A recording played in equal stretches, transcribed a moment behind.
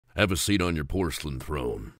Have a seat on your porcelain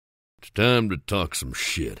throne. It's time to talk some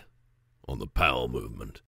shit on the Powell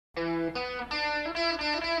movement.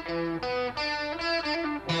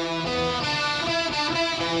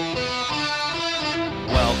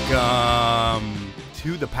 Welcome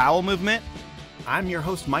to the Powell movement. I'm your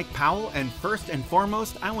host, Mike Powell, and first and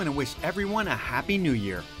foremost, I want to wish everyone a happy new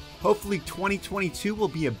year. Hopefully 2022 will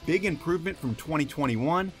be a big improvement from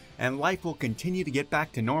 2021, and life will continue to get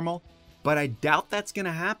back to normal. But I doubt that's going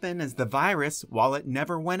to happen, as the virus, while it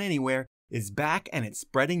never went anywhere, is back and it's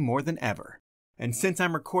spreading more than ever. And since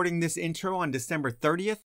I'm recording this intro on December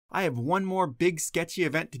 30th, I have one more big sketchy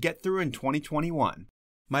event to get through in 2021.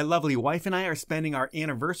 My lovely wife and I are spending our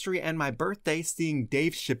anniversary and my birthday seeing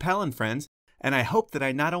Dave Chappelle and friends, and I hope that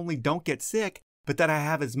I not only don't get sick, but that I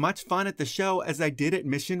have as much fun at the show as I did at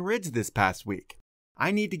Mission Ridge this past week.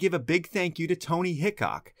 I need to give a big thank you to Tony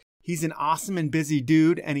Hickok. He's an awesome and busy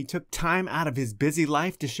dude, and he took time out of his busy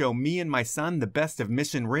life to show me and my son the best of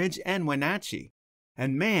Mission Ridge and Wenatchee.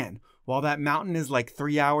 And man, while that mountain is like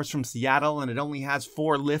 3 hours from Seattle and it only has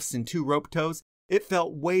 4 lifts and 2 rope tows, it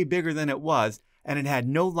felt way bigger than it was, and it had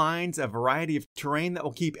no lines, a variety of terrain that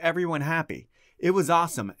will keep everyone happy. It was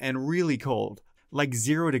awesome and really cold, like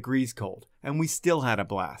 0 degrees cold, and we still had a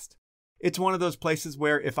blast. It's one of those places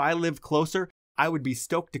where if I lived closer, I would be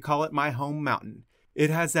stoked to call it my home mountain. It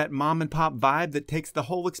has that mom and pop vibe that takes the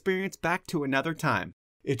whole experience back to another time.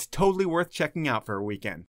 It's totally worth checking out for a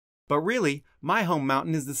weekend. But really, my home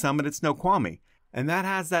mountain is the summit at Snoqualmie, and that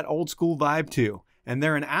has that old school vibe too, and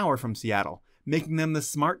they're an hour from Seattle, making them the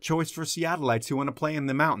smart choice for Seattleites who want to play in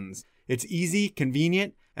the mountains. It's easy,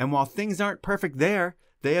 convenient, and while things aren't perfect there,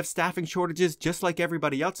 they have staffing shortages just like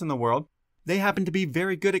everybody else in the world. They happen to be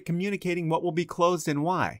very good at communicating what will be closed and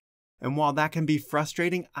why. And while that can be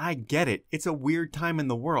frustrating, I get it. It's a weird time in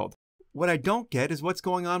the world. What I don't get is what's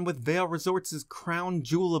going on with Vail Resorts' crown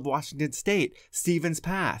jewel of Washington State, Stevens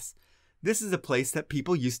Pass. This is a place that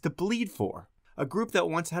people used to bleed for. A group that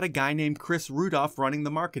once had a guy named Chris Rudolph running the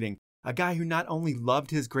marketing. A guy who not only loved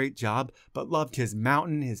his great job, but loved his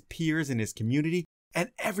mountain, his peers, and his community. And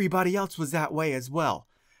everybody else was that way as well.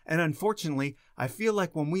 And unfortunately, I feel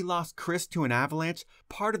like when we lost Chris to an avalanche,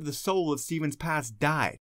 part of the soul of Stevens Pass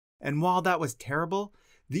died. And while that was terrible,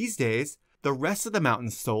 these days, the rest of the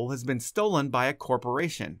mountain's soul has been stolen by a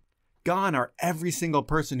corporation. Gone are every single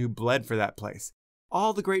person who bled for that place.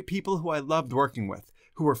 All the great people who I loved working with,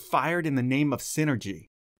 who were fired in the name of synergy.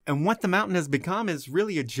 And what the mountain has become is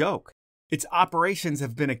really a joke. Its operations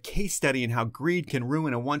have been a case study in how greed can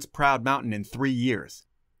ruin a once proud mountain in 3 years.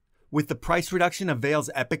 With the price reduction of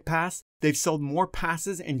Vail's Epic Pass, they've sold more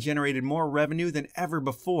passes and generated more revenue than ever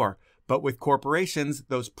before. But with corporations,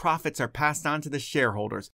 those profits are passed on to the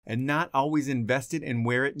shareholders and not always invested in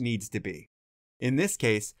where it needs to be. In this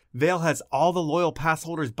case, Vail has all the loyal pass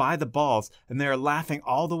holders by the balls, and they are laughing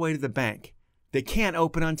all the way to the bank. They can't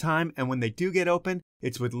open on time, and when they do get open,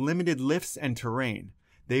 it's with limited lifts and terrain.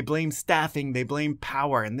 They blame staffing, they blame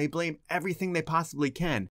power, and they blame everything they possibly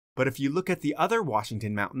can. But if you look at the other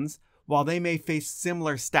Washington mountains, while they may face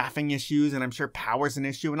similar staffing issues, and I'm sure power's an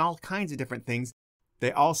issue and all kinds of different things,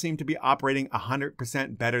 they all seem to be operating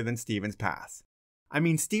 100% better than Stevens Pass. I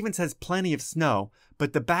mean, Stevens has plenty of snow,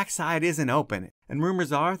 but the backside isn't open, and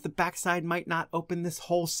rumors are the backside might not open this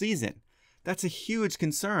whole season. That's a huge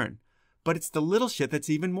concern, but it's the little shit that's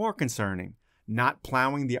even more concerning. Not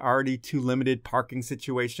plowing the already too limited parking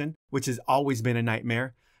situation, which has always been a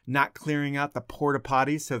nightmare, not clearing out the porta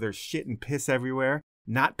potties so there's shit and piss everywhere,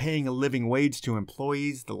 not paying a living wage to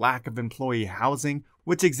employees, the lack of employee housing,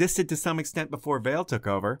 which existed to some extent before Vail took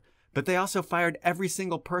over, but they also fired every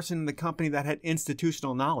single person in the company that had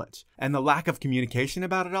institutional knowledge. And the lack of communication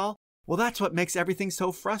about it all? Well, that's what makes everything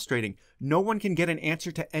so frustrating. No one can get an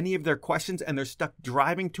answer to any of their questions, and they're stuck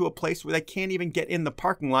driving to a place where they can't even get in the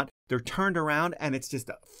parking lot. They're turned around, and it's just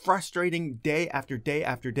a frustrating day after day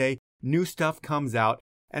after day. New stuff comes out,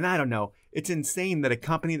 and I don't know. It's insane that a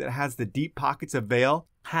company that has the deep pockets of Vail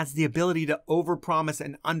has the ability to overpromise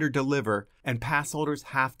and underdeliver, and pass holders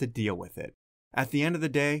have to deal with it. At the end of the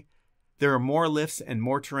day, there are more lifts and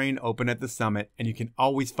more terrain open at the summit, and you can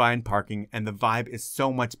always find parking, and the vibe is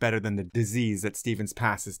so much better than the disease that Stevens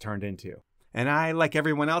Pass has turned into. And I, like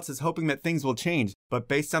everyone else, is hoping that things will change, but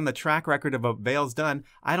based on the track record of what Vail's done,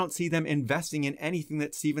 I don't see them investing in anything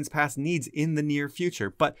that Stevens Pass needs in the near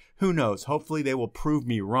future. But who knows, hopefully they will prove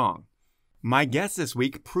me wrong. My guest this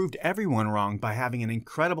week proved everyone wrong by having an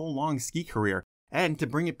incredible long ski career. And to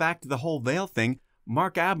bring it back to the whole Vail thing,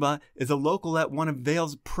 Mark Abma is a local at one of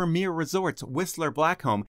Vail's premier resorts, Whistler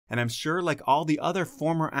Blackcomb, and I'm sure like all the other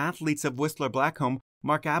former athletes of Whistler Blackcomb,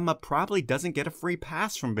 Mark Abma probably doesn't get a free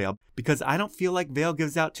pass from Vail because I don't feel like Vail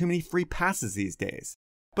gives out too many free passes these days.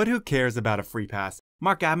 But who cares about a free pass?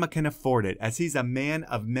 Mark Abma can afford it as he's a man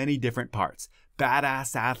of many different parts.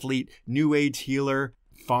 Badass athlete, new age healer,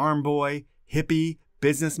 farm boy, hippie,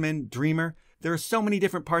 businessman, dreamer. There are so many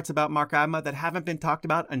different parts about Mark Abma that haven't been talked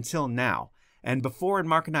about until now. And before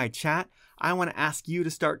Mark and I chat, I want to ask you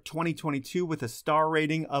to start 2022 with a star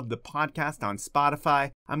rating of the podcast on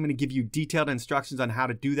Spotify. I'm going to give you detailed instructions on how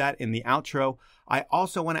to do that in the outro. I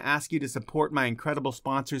also want to ask you to support my incredible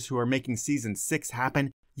sponsors who are making season 6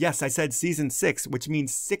 happen. Yes, I said season 6, which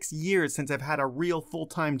means 6 years since I've had a real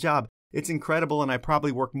full-time job. It's incredible, and I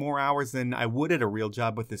probably work more hours than I would at a real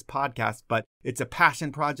job with this podcast, but it's a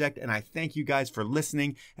passion project, and I thank you guys for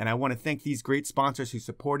listening, and I want to thank these great sponsors who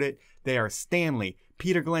support it. They are Stanley,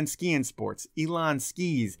 Peter Glenn Ski and Sports, Elon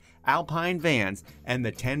Skis, Alpine Vans, and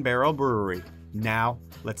the 10 Barrel Brewery. Now,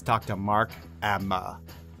 let's talk to Mark Abma.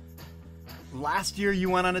 Last year, you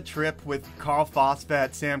went on a trip with Carl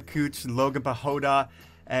Fosfat, Sam Cooch, and Logan Pahoda,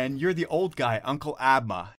 and you're the old guy, Uncle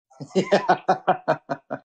Abma. Yeah.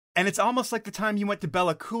 And it's almost like the time you went to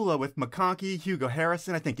Bella Coola with McConkey, Hugo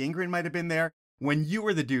Harrison, I think Ingrid might have been there, when you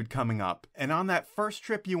were the dude coming up. And on that first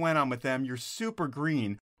trip you went on with them, you're super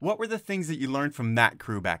green. What were the things that you learned from that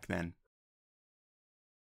crew back then?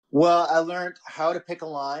 Well, I learned how to pick a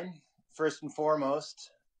line, first and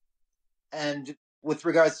foremost. And with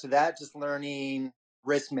regards to that, just learning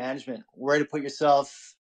risk management, where to put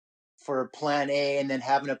yourself for plan A and then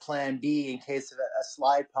having a plan B in case of a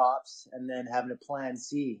slide pops and then having a plan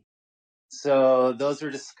C. So those are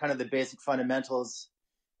just kind of the basic fundamentals.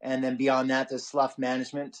 And then beyond that, there's slough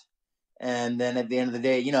management. And then at the end of the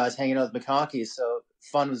day, I was hanging out with McConkey. So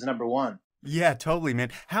fun was number one. Yeah, totally, man.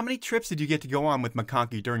 How many trips did you get to go on with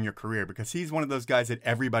McConkey during your career? Because he's one of those guys that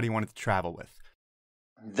everybody wanted to travel with.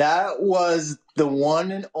 That was the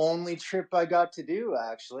one and only trip I got to do,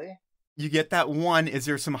 actually. You get that one. Is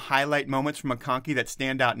there some highlight moments from McConkey that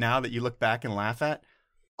stand out now that you look back and laugh at?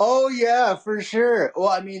 Oh, yeah, for sure. Well,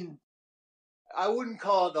 I mean, I wouldn't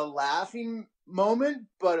call it a laughing moment,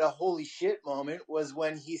 but a holy shit moment was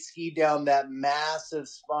when he skied down that massive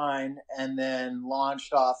spine and then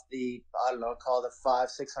launched off the, I don't know, call it a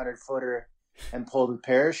 500-600 footer and pulled a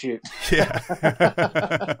parachute.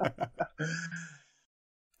 Yeah.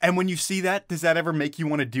 And when you see that, does that ever make you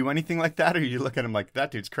want to do anything like that? Or you look at him like,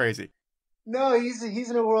 that dude's crazy? No, he's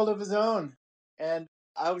in a world of his own. And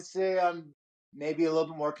I would say I'm maybe a little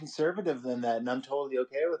bit more conservative than that. And I'm totally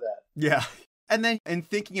okay with that. Yeah. And then in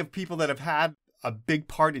thinking of people that have had a big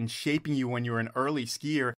part in shaping you when you were an early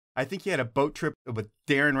skier, I think you had a boat trip with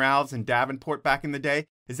Darren Rouse and Davenport back in the day.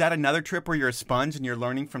 Is that another trip where you're a sponge and you're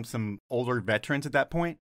learning from some older veterans at that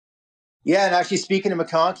point? Yeah, and actually speaking of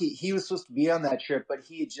McConkey, he was supposed to be on that trip, but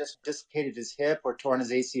he had just dislocated his hip or torn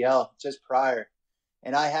his ACL just prior.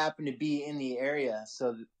 And I happened to be in the area,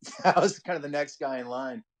 so that was kind of the next guy in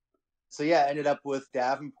line. So yeah, I ended up with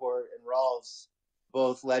Davenport and Rawls,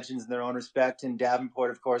 both legends in their own respect, and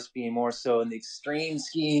Davenport, of course, being more so in the extreme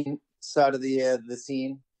skiing side of the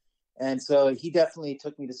scene. And so he definitely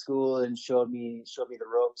took me to school and showed me the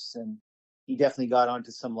ropes, and he definitely got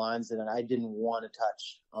onto some lines that I didn't want to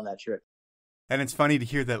touch on that trip. And it's funny to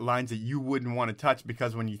hear that lines that you wouldn't want to touch,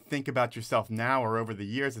 because when you think about yourself now or over the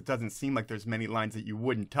years, it doesn't seem like there's many lines that you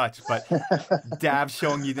wouldn't touch. But Dav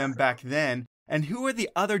showing you them back then. And who are the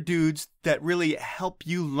other dudes that really help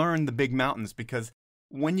you learn the big mountains? Because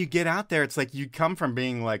when you get out there, it's like you come from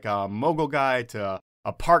being like a mogul guy to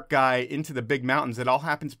a park guy into the big mountains. It all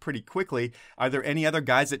happens pretty quickly. Are there any other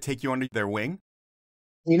guys that take you under their wing?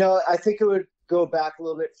 I think it would go back a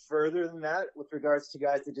little bit further than that with regards to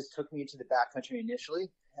guys that just took me to the backcountry initially.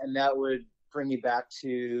 And that would bring me back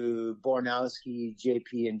to Bornowski,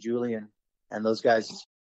 JP, and Julian. And those guys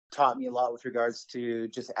taught me a lot with regards to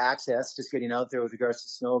just access, just getting out there with regards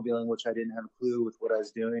to snowmobiling, which I didn't have a clue with what I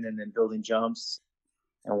was doing, and then building jumps.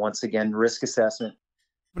 And once again, risk assessment.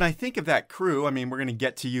 When I think of that crew, I mean, we're going to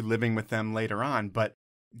get to you living with them later on, but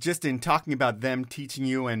just in talking about them teaching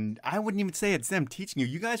you, and I wouldn't even say it's them teaching you,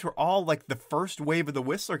 you guys were all like the first wave of the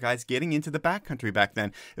Whistler guys getting into the backcountry back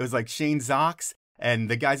then. It was like Shane Zox and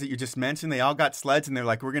the guys that you just mentioned, they all got sleds and they're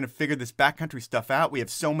like, we're going to figure this backcountry stuff out. We have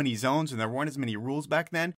so many zones and there weren't as many rules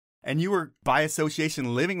back then. And you were by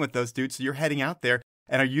association living with those dudes, so you're heading out there.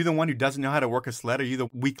 And are you the one who doesn't know how to work a sled? Are you the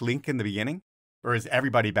weak link in the beginning? Or is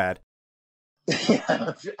everybody bad?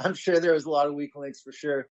 Yeah, I'm sure there was a lot of weak links for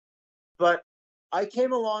sure. But I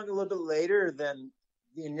came along a little bit later than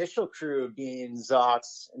the initial crew of being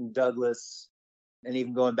Zox and Douglas, and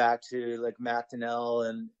even going back to like Mac Donnell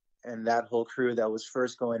and that whole crew that was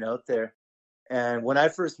first going out there. And when I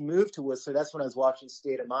first moved to Whistler, that's when I was watching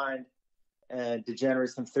State of Mind and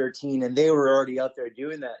Degenerates from 13, and they were already out there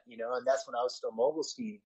doing that, and that's when I was still mobile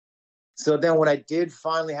skiing. So then when I did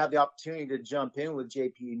finally have the opportunity to jump in with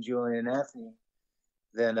JP and Julian and Anthony,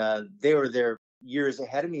 then they were there years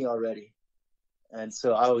ahead of me already. And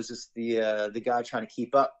so I was just the guy trying to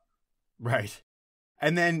keep up. Right.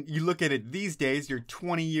 And then you look at it these days, you're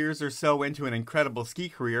 20 years or so into an incredible ski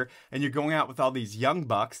career, and you're going out with all these young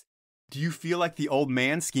bucks. Do you feel like the old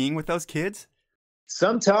man skiing with those kids?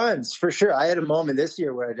 Sometimes, for sure. I had a moment this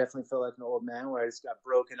year where I definitely felt like an old man, where I just got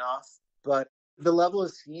broken off. But the level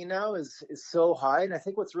of skiing now is so high. And I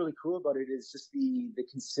think what's really cool about it is just the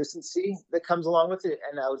consistency that comes along with it.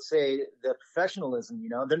 And I would say the professionalism,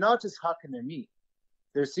 they're not just hucking their meat.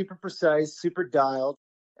 They're super precise, super dialed.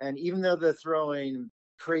 And even though they're throwing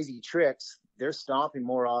crazy tricks, they're stomping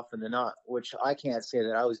more often than not, which I can't say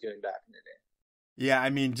that I was doing back in the day. Yeah, I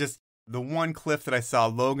mean, just the one clip that I saw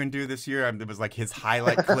Logan do this year, it was like his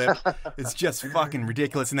highlight clip. It's just fucking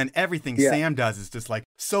ridiculous. And then everything Sam does is just like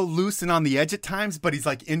so loose and on the edge at times, but he's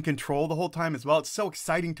like in control the whole time as well. It's so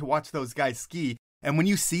exciting to watch those guys ski. And when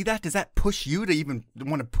you see that, does that push you to even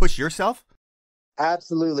want to push yourself?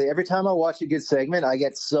 Absolutely. Every time I watch a good segment, I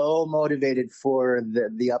get so motivated for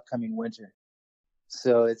the upcoming winter.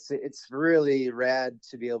 So it's really rad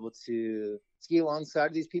to be able to ski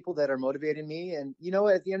alongside these people that are motivating me. And,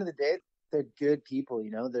 at the end of the day, they're good people,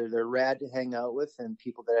 they're rad to hang out with and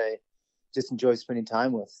people that I just enjoy spending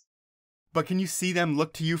time with. But can you see them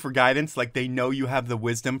look to you for guidance? Like they know you have the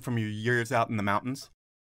wisdom from your years out in the mountains?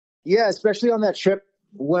 Yeah, especially on that trip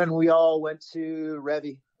when we all went to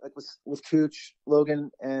Revy, like with Cooch, Logan,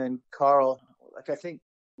 and Carl. Like I think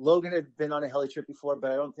Logan had been on a heli trip before,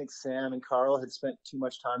 but I don't think Sam and Carl had spent too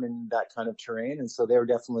much time in that kind of terrain. And so they were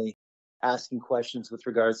definitely asking questions with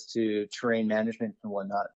regards to terrain management and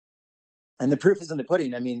whatnot. And the proof is in the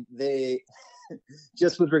pudding. I mean, they,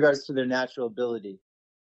 just with regards to their natural ability,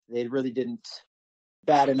 they really didn't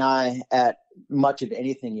bat an eye at much of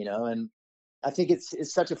anything, And I think it's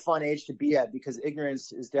such a fun age to be at because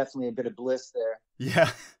ignorance is definitely a bit of bliss there. Yeah.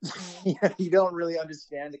 You don't really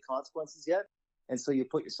understand the consequences yet. And so you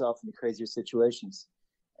put yourself into crazier situations.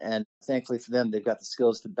 And thankfully for them, they've got the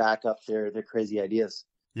skills to back up their crazy ideas.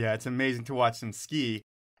 Yeah, it's amazing to watch them ski.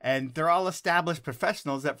 And they're all established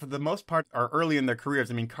professionals that for the most part are early in their careers.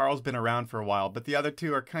 I mean, Carl's been around for a while, but the other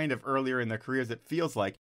two are kind of earlier in their careers, it feels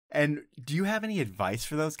like. And do you have any advice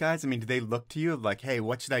for those guys? I mean, do they look to you like, hey,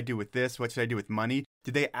 what should I do with this? What should I do with money?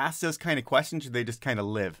 Did they ask those kind of questions or do they just kind of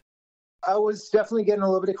live? I was definitely getting a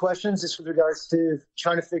little bit of questions just with regards to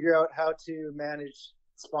trying to figure out how to manage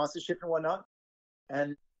sponsorship and whatnot.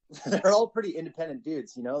 And they're all pretty independent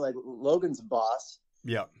dudes, like Logan's a boss.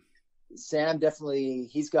 Yeah. Sam definitely,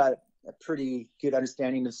 he's got a pretty good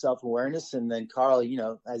understanding of self-awareness. And then Carl,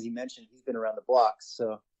 as you mentioned, he's been around the block.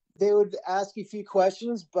 So they would ask you a few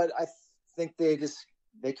questions, but I think they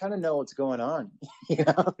kind of know what's going on. They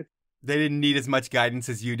didn't need as much guidance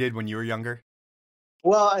as you did when you were younger.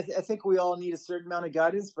 Well, I think we all need a certain amount of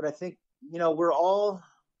guidance, but I think, we're all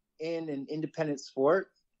in an independent sport.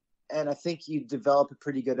 And I think you develop a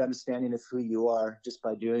pretty good understanding of who you are just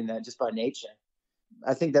by doing that, just by nature.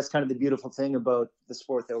 I think that's kind of the beautiful thing about the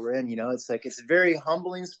sport that we're in. It's like, it's a very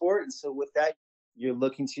humbling sport. And so with that, you're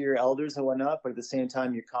looking to your elders and whatnot, but at the same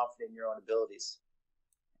time, you're confident in your own abilities.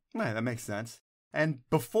 Right, that makes sense. And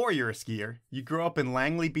before you're a skier, you grew up in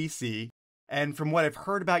Langley, BC. And from what I've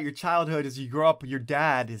heard about your childhood, as you grow up, your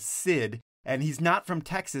dad is Sid. And he's not from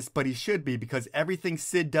Texas, but he should be because everything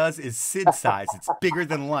Sid does is Sid size. It's bigger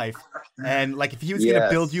than life. And like if he was going to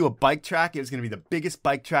build you a bike track, it was going to be the biggest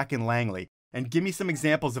bike track in Langley. And give me some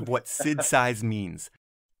examples of what Sid size means.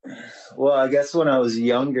 Well, I guess when I was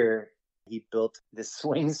younger, he built this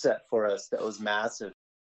swing set for us that was massive.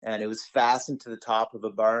 And it was fastened to the top of a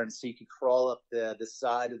barn. So you could crawl up the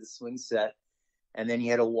side of the swing set. And then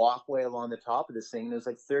you had a walkway along the top of this thing. And it was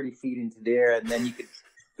like 30 feet into the air. And then you could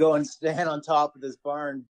go and stand on top of this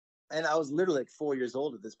barn. And I was literally like 4 years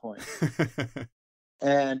old at this point.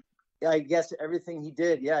 And I guess everything he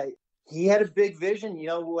did, he had a big vision,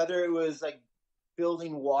 whether it was like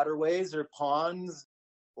building waterways or ponds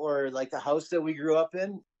or like the house that we grew up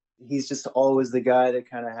in. He's just always the guy that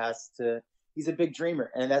kind of he's a big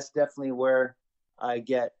dreamer. And that's definitely where I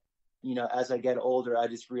get, as I get older, I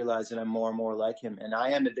just realize that I'm more and more like him. And I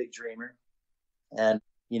am a big dreamer. And,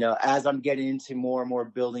 as I'm getting into more and more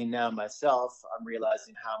building now myself, I'm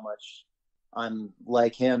realizing how much I'm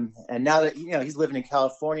like him. And now that, he's living in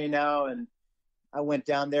California now, and I went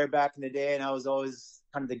down there back in the day, and I was always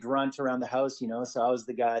kind of the grunt around the house, so I was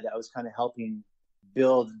the guy that was kind of helping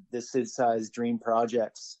build the Sid size dream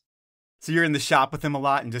projects. So you're in the shop with him a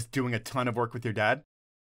lot and just doing a ton of work with your dad?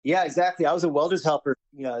 Yeah, exactly. I was a welder's helper.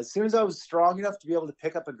 As soon as I was strong enough to be able to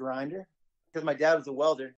pick up a grinder, because my dad was a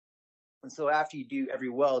welder. And so after you do every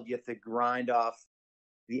weld, you have to grind off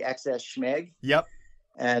the excess schmeg. Yep.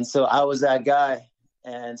 And so I was that guy.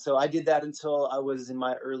 And so I did that until I was in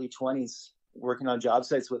my early 20s, working on job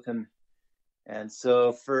sites with him. And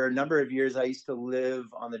so for a number of years, I used to live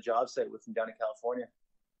on the job site with him down in California.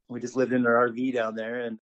 We just lived in an RV down there.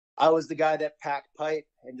 And I was the guy that packed pipe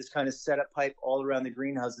and just kind of set up pipe all around the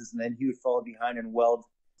greenhouses. And then he would follow behind and weld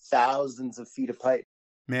thousands of feet of pipe.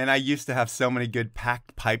 Man, I used to have so many good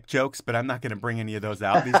packed pipe jokes, but I'm not going to bring any of those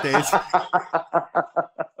out these days.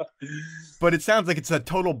 But it sounds like it's a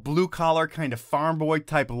total blue-collar kind of farm boy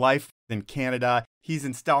type life in Canada. He's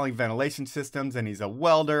installing ventilation systems, and he's a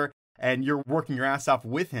welder, and you're working your ass off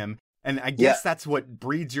with him. And I guess that's what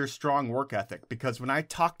breeds your strong work ethic. Because when I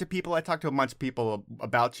talk to people, I talk to a bunch of people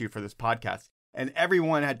about you for this podcast, and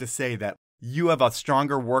everyone had to say that you have a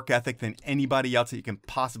stronger work ethic than anybody else that you can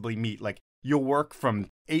possibly meet. Like, you'll work from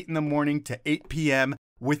 8 in the morning to 8 p.m.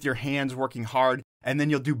 with your hands working hard, and then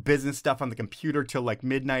you'll do business stuff on the computer till like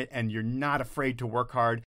midnight, and you're not afraid to work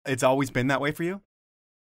hard. It's always been that way for you?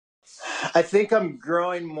 I think I'm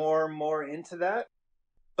growing more and more into that.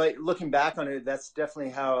 But looking back on it, that's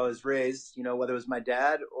definitely how I was raised, whether it was my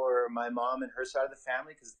dad or my mom and her side of the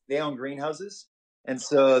family, because they own greenhouses. And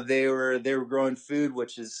so they were growing food,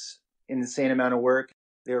 which is an insane amount of work.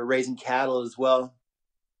 They were raising cattle as well.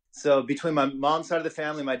 So between my mom's side of the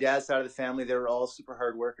family, my dad's side of the family, they were all super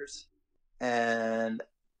hard workers. And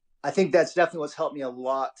I think that's definitely what's helped me a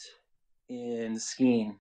lot in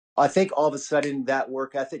skiing. I think all of a sudden that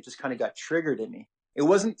work ethic just kind of got triggered in me. It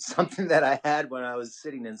wasn't something that I had when I was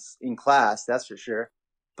sitting in class, that's for sure.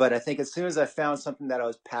 But I think as soon as I found something that I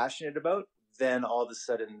was passionate about, then all of a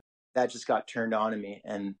sudden that just got turned on in me.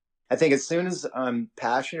 And I think as soon as I'm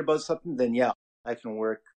passionate about something, then yeah, I can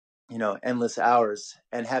work endless hours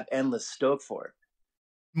and have endless stoke for it.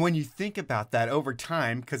 When you think about that over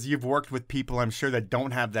time, because you've worked with people, I'm sure, that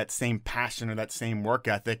don't have that same passion or that same work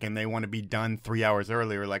ethic, and they want to be done 3 hours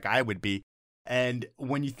earlier like I would be. And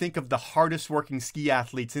when you think of the hardest working ski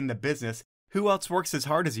athletes in the business, who else works as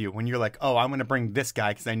hard as you when you're like, oh, I'm going to bring this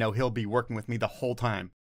guy because I know he'll be working with me the whole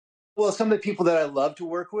time? Well, some of the people that I love to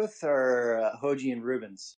work with are Hoji and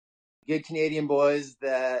Rubens. Good Canadian boys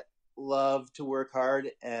that love to work hard,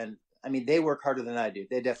 and I mean, they work harder than I do.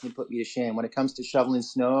 They definitely put me to shame when it comes to shoveling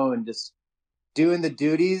snow and just doing the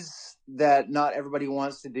duties that not everybody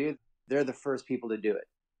wants to do. They're the first people to do it.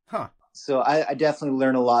 Huh. So I definitely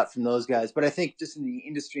learn a lot from those guys. But I think just in the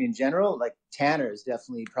industry in general, like Tanner is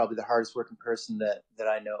definitely probably the hardest working person that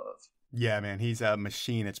I know of. Yeah, man, he's a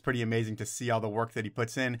machine. It's pretty amazing to see all the work that he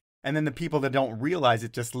puts in. And then the people that don't realize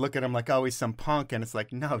it just look at him like, oh, he's some punk. And it's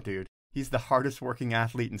like, no, dude. He's the hardest working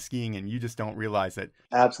athlete in skiing, and you just don't realize it.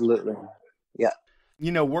 Absolutely. Yeah.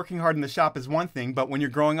 Working hard in the shop is one thing, but when you're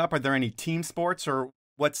growing up, are there any team sports, or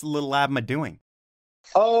what's little Abma doing?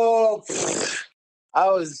 Oh, I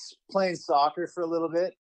was playing soccer for a little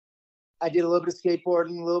bit. I did a little bit of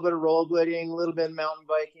skateboarding, a little bit of rollerblading, a little bit of mountain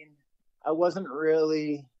biking. I wasn't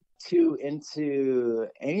really too into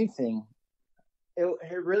anything. It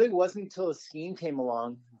really wasn't until skiing came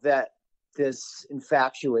along that this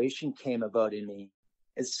infatuation came about in me.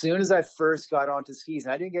 As soon as I first got onto skis,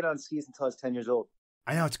 and I didn't get on skis until I was 10 years old.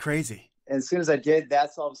 I know, it's crazy. And as soon as I did,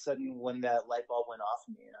 that's all of a sudden when that light bulb went off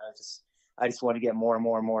in me. And I just wanted to get more and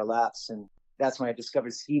more and more laps. And that's when I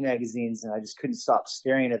discovered ski magazines, and I just couldn't stop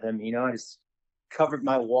staring at them. I just covered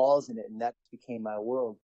my walls in it, and that became my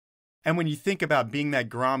world. And when you think about being that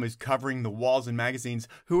Grom who's covering the walls in magazines,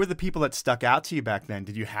 who were the people that stuck out to you back then?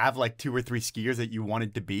 Did you have like 2 or 3 skiers that you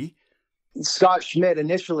wanted to be? Scott Schmidt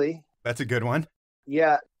initially. That's a good one.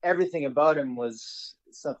 Yeah, everything about him was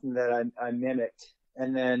something that I mimicked.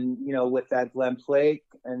 And then, with that Glenn Plake,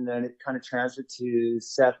 and then it kind of transferred to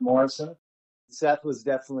Seth Morrison. Seth was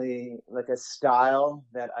definitely like a style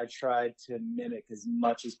that I tried to mimic as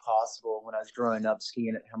much as possible when I was growing up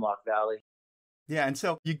skiing at Hemlock Valley. Yeah, and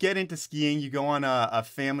so you get into skiing, you go on a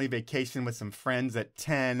family vacation with some friends at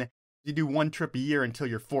 10, you do 1 trip a year until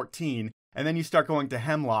you're 14, and then you start going to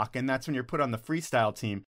Hemlock, and that's when you're put on the freestyle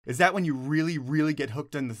team. Is that when you really, really get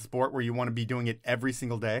hooked in the sport where you want to be doing it every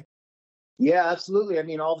single day? Yeah, absolutely. I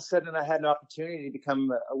mean, all of a sudden I had an opportunity to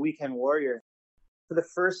become a weekend warrior. For the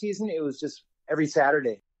first season, it was just every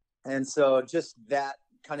Saturday. And so just that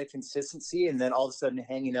kind of consistency, and then all of a sudden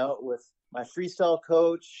hanging out with my freestyle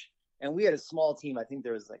coach. And we had a small team. I think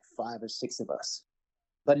there was like 5 or 6 of us.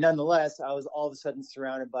 But nonetheless, I was all of a sudden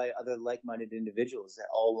surrounded by other like-minded individuals that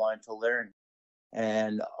all wanted to learn.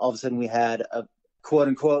 And all of a sudden we had quote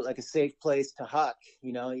unquote, like a safe place to huck,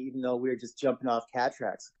 even though we were just jumping off cat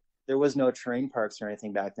tracks. There was no terrain parks or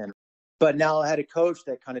anything back then. But now I had a coach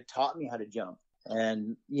that kind of taught me how to jump.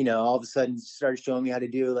 And, all of a sudden started showing me how to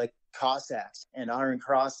do like Cossacks and iron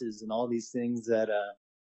crosses and all these things that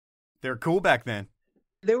they're cool back then.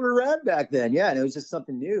 They were rad back then. Yeah. And it was just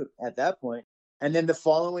something new at that point. And then the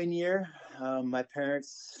following year, my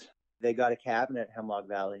parents, they got a cabin at Hemlock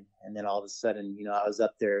Valley. And then all of a sudden, I was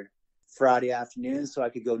up there Friday afternoon so I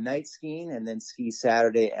could go night skiing and then ski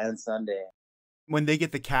Saturday and Sunday. When they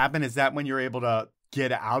get the cabin, is that when you're able to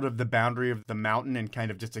get out of the boundary of the mountain and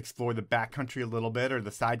kind of just explore the backcountry a little bit, or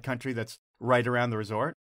the side country that's right around the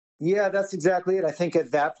resort? Yeah, that's exactly it. I think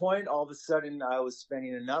at that point, all of a sudden I was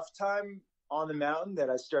spending enough time on the mountain that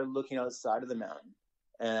I started looking outside of the mountain.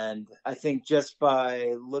 And I think just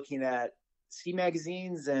by looking at ski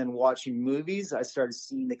magazines and watching movies, I started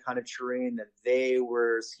seeing the kind of terrain that they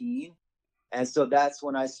were skiing. And so that's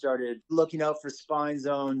when I started looking out for spine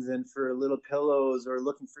zones and for little pillows or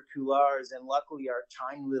looking for couloirs. And luckily, our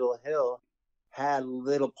tiny little hill had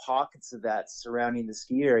little pockets of that surrounding the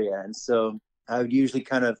ski area. And so I would usually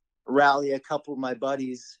kind of rally a couple of my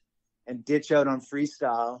buddies and ditch out on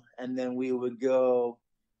freestyle. And then we would go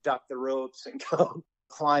duck the ropes and go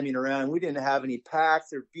climbing around. We didn't have any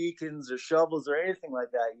packs or beacons or shovels or anything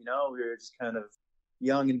like that. We were just kind of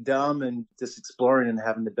young and dumb and just exploring and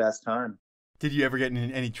having the best time. Did you ever get in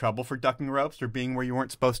any trouble for ducking ropes or being where you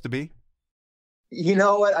weren't supposed to be? You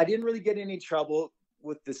know what? I didn't really get in any trouble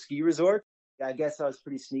with the ski resort. I guess I was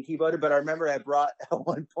pretty sneaky about it, but I remember at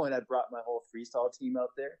one point I brought my whole freestyle team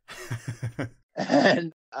out there.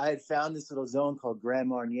 And I had found this little zone called Grand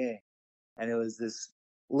Marnier. And it was this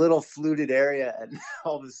little fluted area. And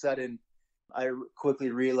all of a sudden, I quickly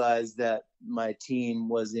realized that my team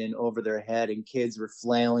was in over their head and kids were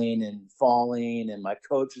flailing and falling and my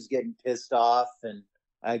coach was getting pissed off. And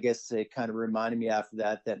I guess it kind of reminded me after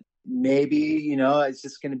that maybe, it's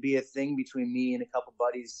just going to be a thing between me and a couple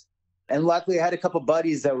buddies. And luckily I had a couple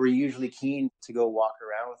buddies that were usually keen to go walk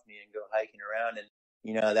around with me and go hiking around.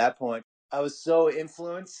 And, at that point, I was so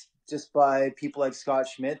influenced just by people like Scott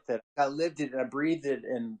Schmidt that I lived it and I breathed it.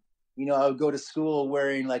 And I would go to school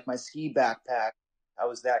wearing like my ski backpack. I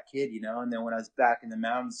was that kid, and then when I was back in the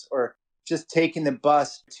mountains or just taking the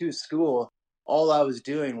bus to school, all I was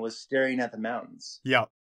doing was staring at the mountains. Yeah.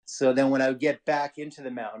 So then when I would get back into the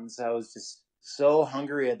mountains, I was just so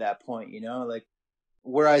hungry at that point, like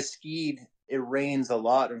where I skied, it rains a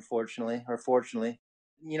lot, unfortunately, or fortunately.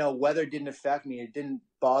 Weather didn't affect me. It didn't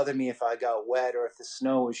bother me if I got wet or if the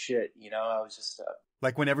snow was shit. I was just...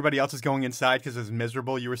 Like when everybody else is going inside because it's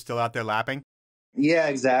miserable, you were still out there lapping? Yeah,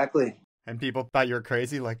 exactly. And people thought you were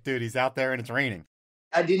crazy? Like, dude, he's out there and it's raining.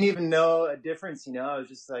 I didn't even know a difference, I was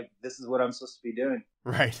just like, this is what I'm supposed to be doing.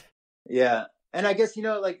 Right. Yeah. And I guess,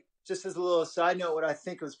 like, just as a little side note, what I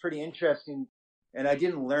think was pretty interesting, and I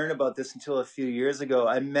didn't learn about this until a few years ago,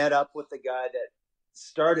 I met up with the guy that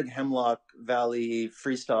started Hemlock Valley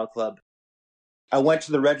Freestyle Club. I went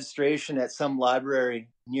to the registration at some library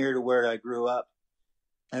near to where I grew up.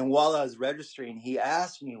 And while I was registering, he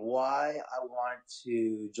asked me why I wanted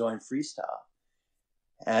to join freestyle.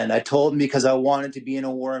 And I told him because I wanted to be in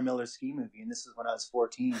a Warren Miller ski movie. And this is when I was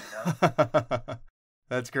 14,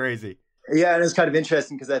 That's crazy. Yeah, and it's kind of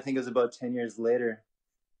interesting because I think it was about 10 years later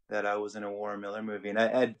that I was in a Warren Miller movie. And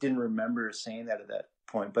I didn't remember saying that at that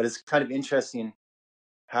point. But it's kind of interesting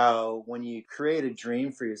how when you create a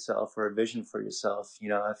dream for yourself or a vision for yourself,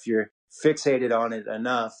 if you're fixated on it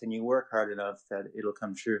enough and you work hard enough, that it'll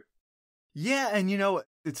come true. Yeah, and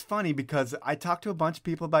it's funny because I talked to a bunch of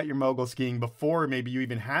people about your mogul skiing before maybe you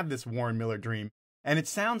even had this Warren Miller dream. And it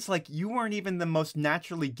sounds like you weren't even the most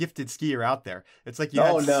naturally gifted skier out there. It's like you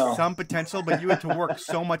had some potential, but you had to work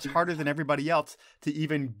so much harder than everybody else to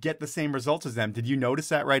even get the same results as them. Did you notice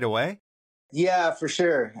that right away? Yeah, for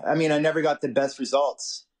sure. I mean, I never got the best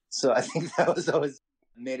results. So I think that was always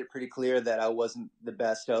made it pretty clear that I wasn't the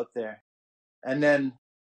best out there. And then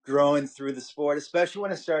growing through the sport, especially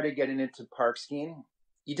when I started getting into park skiing,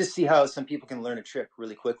 you just see how some people can learn a trick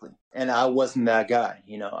really quickly. And I wasn't that guy.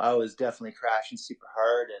 I was definitely crashing super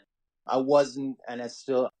hard and I wasn't, and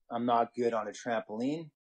I'm not good on a trampoline.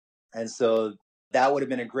 And so that would have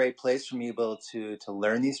been a great place for me to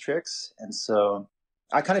learn these tricks. And so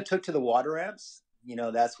I kind of took to the water ramps.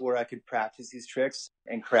 That's where I could practice these tricks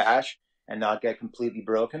and crash and not get completely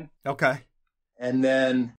broken. Okay. And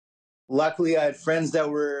then luckily I had friends that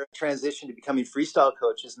were transitioned to becoming freestyle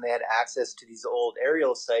coaches and they had access to these old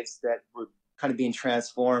aerial sites that were kind of being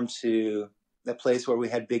transformed to the place where we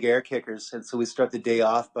had big air kickers. And so we start the day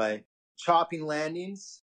off by chopping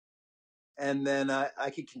landings. And then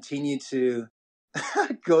I could continue to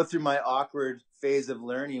go through my awkward phase of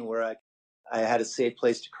learning where I had a safe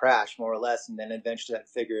place to crash, more or less, and then eventually I'd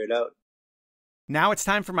figure it out. Now it's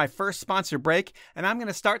time for my first sponsor break, and I'm going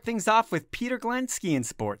to start things off with Peter Glenn Ski and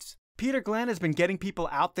Sports. Peter Glenn has been getting people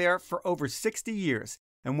out there for over 60 years,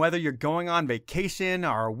 and whether you're going on vacation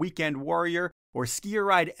or a weekend warrior or ski or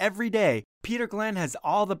ride every day, Peter Glenn has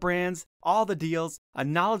all the brands, all the deals, a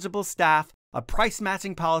knowledgeable staff, a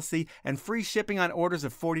price-matching policy, and free shipping on orders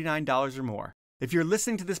of $49 or more. If you're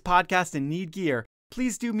listening to this podcast and need gear,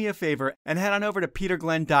 please do me a favor and head on over to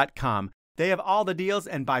peterglenn.com. They have all the deals,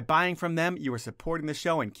 and by buying from them, you are supporting the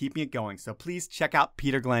show and keeping it going. So please check out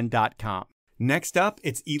peterglenn.com. Next up,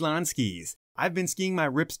 it's Elon Skis. I've been skiing my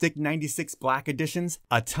Ripstick 96 Black Editions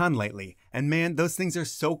a ton lately, and man, those things are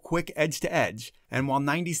so quick edge to edge. And while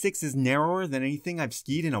 96 is narrower than anything I've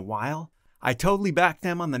skied in a while, I totally back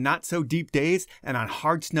them on the not-so-deep days, and on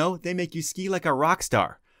hard snow, they make you ski like a rock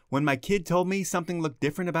star. When my kid told me something looked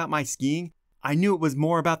different about my skiing, I knew it was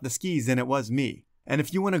more about the skis than it was me. And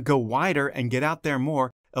if you want to go wider and get out there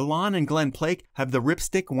more, Elon and Glenn Plake have the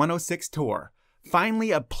Ripstick 106 Tour.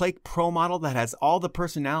 Finally, a Plake Pro model that has all the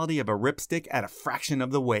personality of a Ripstick at a fraction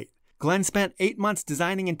of the weight. Glenn spent 8 months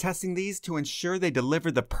designing and testing these to ensure they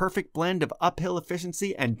deliver the perfect blend of uphill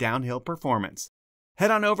efficiency and downhill performance.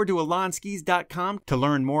 Head on over to elonskis.com to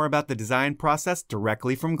learn more about the design process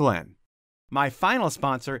directly from Glenn. My final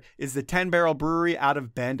sponsor is the 10 Barrel Brewery out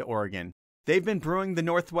of Bend, Oregon. They've been brewing the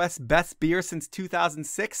Northwest's best beer since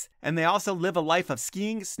 2006, and they also live a life of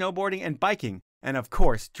skiing, snowboarding, and biking, and of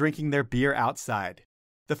course, drinking their beer outside.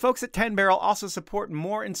 The folks at 10 Barrel also support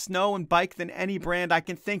more in snow and bike than any brand I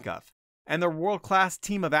can think of. And their world-class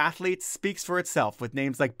team of athletes speaks for itself with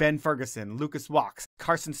names like Ben Ferguson, Lucas Wachs,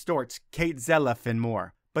 Carson Storch, Kate Zelef, and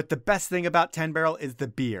more. But the best thing about 10 Barrel is the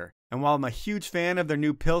beer. And while I'm a huge fan of their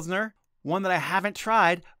new Pilsner, one that I haven't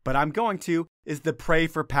tried, but I'm going to, is the Pray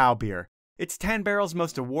for Pow beer. It's 10 Barrel's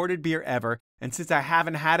most awarded beer ever, and since I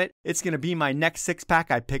haven't had it, it's going to be my next six-pack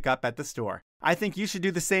I pick up at the store. I think you should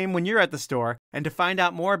do the same when you're at the store, and to find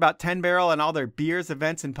out more about 10 Barrel and all their beers,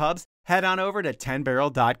 events, and pubs, head on over to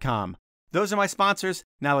 10barrel.com. Those are my sponsors.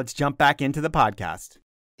 Now let's jump back into the podcast.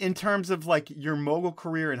 In terms of like your mogul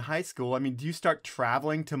career in high school, I mean, do you start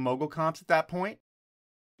traveling to mogul comps at that point?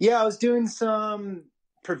 Yeah, I was doing some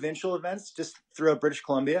provincial events just throughout British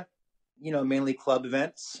Columbia, mainly club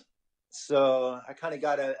events. So I kind of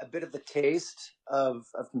got a bit of the taste of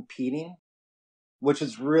competing, which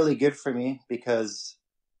is really good for me because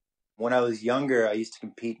when I was younger, I used to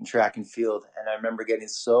compete in track and field, and I remember getting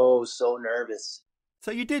so nervous.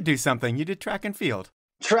 So you did do something. You did track and field.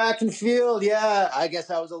 Track and field, yeah. I guess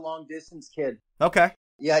I was a long distance kid. Okay.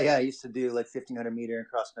 Yeah. I used to do like 1,500 meter and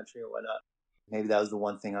cross country and whatnot. Maybe that was the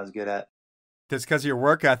one thing I was good at. That's because of your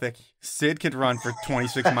work ethic. Sid could run for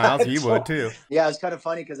 26 miles. He would too. Yeah, it was kind of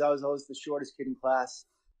funny because I was always the shortest kid in class,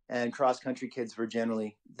 and cross country kids were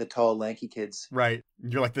generally the tall, lanky kids. Right.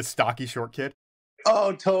 You're like the stocky, short kid.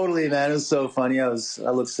 Oh, totally, man. It was so funny. I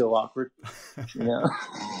looked so awkward. Yeah.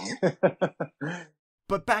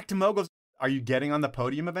 But back to moguls. Are you getting on the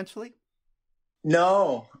podium eventually?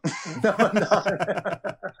 No.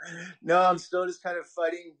 No, I'm still just kind of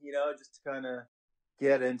fighting, just to kind of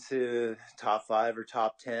get into top 5 or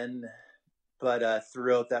top 10. But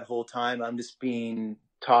throughout that whole time, I'm just being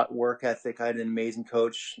taught work ethic. I had an amazing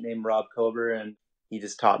coach named Rob Kober, and he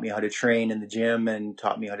just taught me how to train in the gym and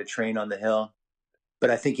taught me how to train on the hill. But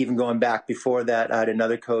I think even going back before that, I had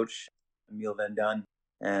another coach, Emile Van Dunn,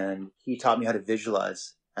 and he taught me how to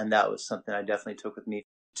visualize. And that was something I definitely took with me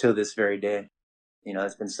to this very day.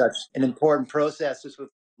 It's been such an important process just with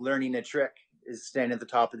learning a trick, is standing at the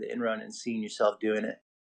top of the in-run and seeing yourself doing it.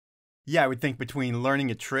 Yeah, I would think between learning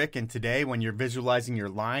a trick and today when you're visualizing your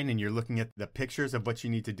line and you're looking at the pictures of what you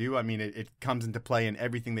need to do, I mean, it comes into play in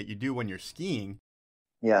everything that you do when you're skiing.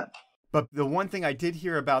 Yeah. But the one thing I did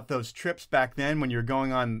hear about those trips back then when you were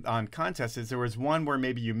going on contests is there was one where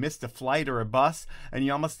maybe you missed a flight or a bus and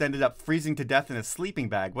you almost ended up freezing to death in a sleeping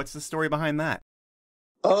bag. What's the story behind that?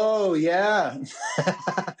 Oh, yeah.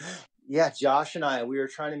 Yeah, Josh and we were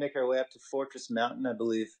trying to make our way up to Fortress Mountain, I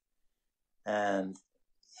believe. And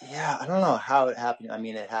yeah, I don't know how it happened. I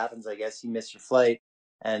mean, it happens, I guess. You miss your flight.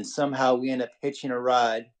 And somehow we end up hitching a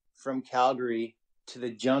ride from Calgary to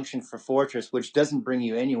the junction for Fortress, which doesn't bring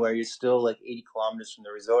you anywhere. You're still like 80 kilometers from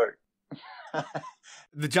the resort.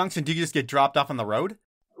 The junction, do you just get dropped off on the road?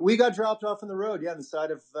 We got dropped off on the road, yeah, on the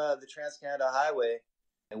side of the Trans-Canada Highway.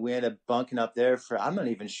 And we ended up bunking up there for, I'm not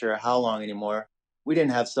even sure how long anymore. We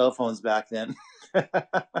didn't have cell phones back then.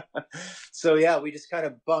 So, yeah, we just kind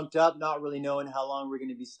of bunked up, not really knowing how long we're going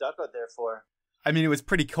to be stuck out there for. I mean, it was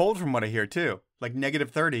pretty cold from what I hear, too. Like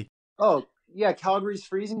 -30. Oh, Yeah, Calgary's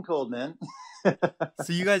freezing cold, man.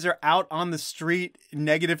 So you guys are out on the street,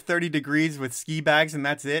 negative 30 degrees with ski bags, and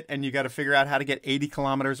that's it? And you got to figure out how to get 80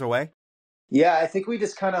 kilometers away? Yeah, I think we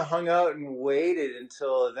just kind of hung out and waited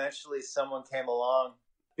until eventually someone came along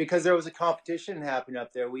because there was a competition happening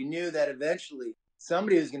up there. We knew that eventually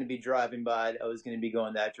somebody was going to be driving by that was going to be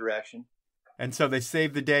going that direction. And so they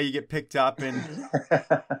save the day, you get picked up. And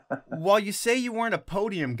while you say you weren't a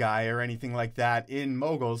podium guy or anything like that in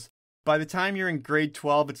moguls, by the time you're in grade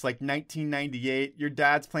 12, it's like 1998. Your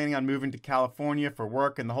dad's planning on moving to California for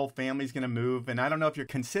work and the whole family's going to move. And I don't know if you're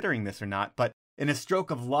considering this or not, but in a stroke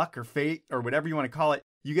of luck or fate or whatever you want to call it,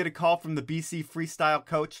 you get a call from the BC Freestyle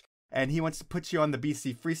coach and he wants to put you on the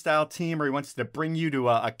BC Freestyle team, or he wants to bring you to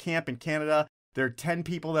a camp in Canada. There are 10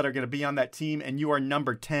 people that are going to be on that team and you are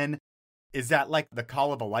number 10. Is that like the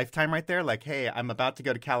call of a lifetime right there? Like, hey, I'm about to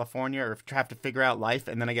go to California or have to figure out life,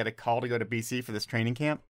 and then I get a call to go to BC for this training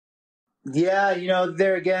camp? Yeah,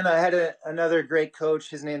 there again, I had another great coach.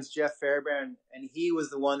 His name's Jeff Fairbairn, and he was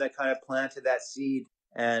the one that kind of planted that seed.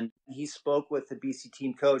 And he spoke with the BC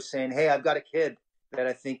team coach saying, hey, I've got a kid that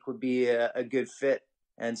I think would be a good fit.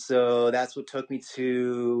 And so that's what took me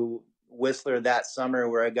to Whistler that summer,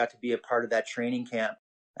 where I got to be a part of that training camp,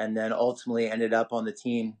 and then ultimately ended up on the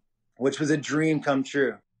team, which was a dream come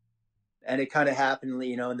true. And it kind of happened,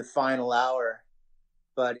 in the final hour.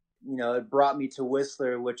 But, it brought me to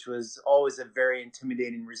Whistler, which was always a very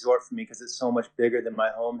intimidating resort for me because it's so much bigger than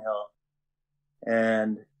my home hill.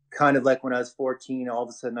 And kind of like when I was 14, all of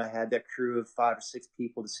a sudden I had that crew of 5 or 6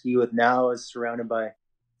 people to ski with. Now I was surrounded by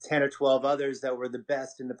 10 or 12 others that were the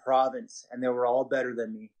best in the province, and they were all better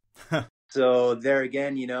than me. So there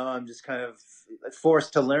again, I'm just kind of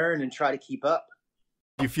forced to learn and try to keep up.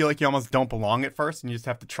 Do you feel like you almost don't belong at first and you just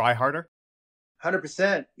have to try harder?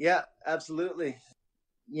 100%. Yeah, absolutely.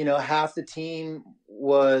 Half the team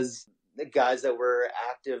was the guys that were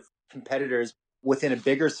active competitors within a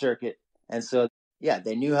bigger circuit. And so, yeah,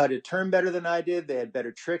 they knew how to turn better than I did. They had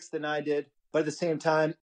better tricks than I did. But at the same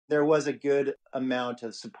time, there was a good amount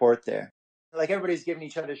of support there. Like everybody's giving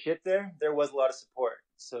each other shit there. There was a lot of support.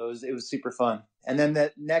 So it was super fun. And then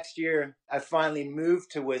that next year, I finally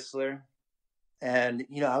moved to Whistler. And,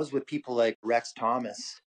 I was with people like Rex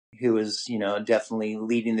Thomas, who was, definitely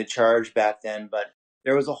leading the charge back then. But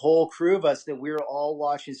there was a whole crew of us that we were all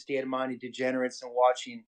watching State of Mind Degenerates and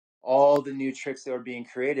watching all the new tricks that were being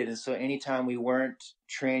created. And so anytime we weren't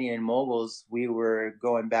training in moguls, we were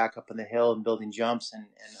going back up on the hill and building jumps and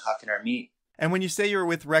hucking our meat. And when you say you were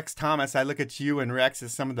with Rex Thomas, I look at you and Rex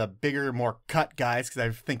as some of the bigger, more cut guys, because I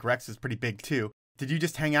think Rex is pretty big too. Did you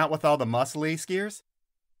just hang out with all the muscly skiers?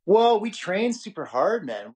 Well, we trained super hard,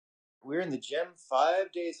 man. We were in the gym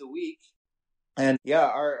 5 days a week. And yeah,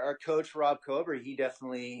 our coach, Rob Cobra, he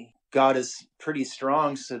definitely got us pretty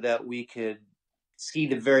strong so that we could ski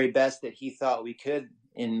the very best that he thought we could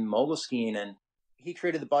in mogul skiing. And he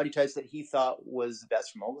created the body types that he thought was the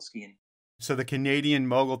best for mogul skiing. So the Canadian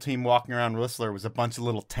mogul team walking around Whistler was a bunch of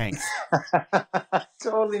little tanks.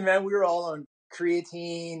 Totally, man. We were all on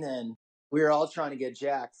creatine and we were all trying to get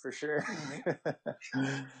jacked for sure.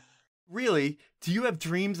 Really? Do you have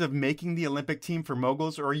dreams of making the Olympic team for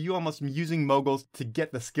moguls, or are you almost using moguls to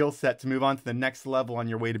get the skill set to move on to the next level on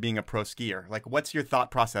your way to being a pro skier? Like, what's your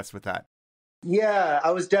thought process with that? Yeah,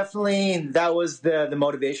 that was the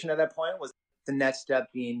motivation at that point, was the next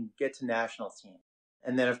step being get to national team.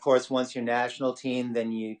 And then, of course, once you're national team,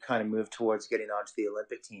 then you kind of move towards getting onto the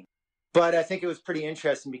Olympic team. But I think it was pretty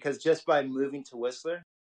interesting because just by moving to Whistler,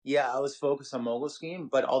 yeah, I was focused on mogul skiing,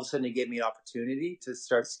 but all of a sudden it gave me an opportunity to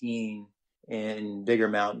start skiing in bigger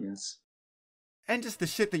mountains. And just the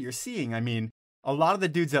shit that you're seeing. I mean, a lot of the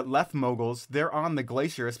dudes that left moguls, they're on the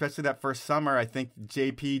glacier, especially that first summer. I think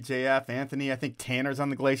JP, JF, Anthony, I think Tanner's on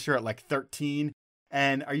the glacier at like 13.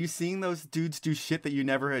 And are you seeing those dudes do shit that you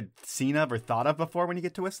never had seen of or thought of before when you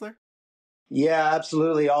get to Whistler? Yeah,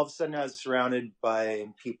 absolutely. All of a sudden I was surrounded by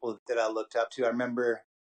people that I looked up to. I remember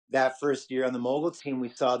that first year on the mogul team, we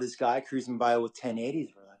saw this guy cruising by with 1080s.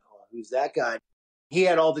 We're like, oh, who's that guy? He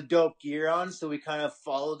had all the dope gear on, so we kind of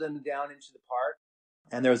followed him down into the park.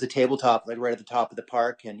 And there was a tabletop like right at the top of the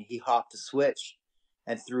park, and he hopped a switch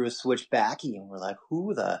and threw a switch backy. And we're like,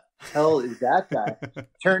 who the hell is that guy?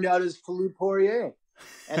 Turned out it was Falou Poirier.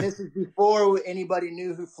 And this is before anybody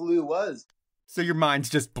knew who Falou was. So your mind's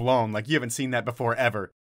just blown, like you haven't seen that before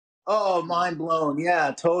ever. Oh, mind blown.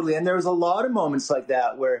 Yeah, totally. And there was a lot of moments like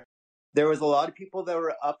that where there was a lot of people that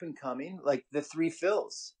were up and coming, like the three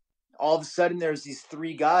Phils. All of a sudden, there's these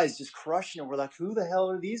 3 guys just crushing it. We're like, who the hell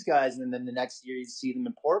are these guys? And then the next year, you see them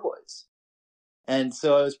in Poor Boys. And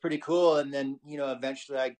so it was pretty cool. And then,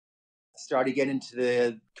 eventually I started getting into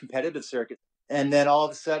the competitive circuit. And then all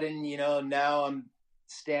of a sudden, now I'm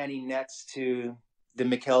standing next to the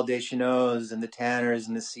Mikel Deschanaux and the Tanners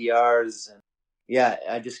and the CRs. And yeah,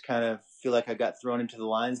 I just kind of feel like I got thrown into the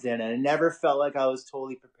lion's den, and I never felt like I was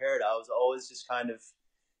totally prepared. I was always just kind of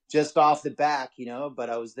just off the back, but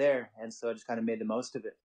I was there. And so I just kind of made the most of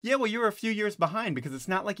it. Yeah, well, you were a few years behind because it's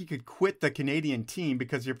not like you could quit the Canadian team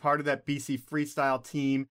because you're part of that BC Freestyle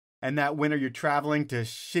Team. And that winter, you're traveling to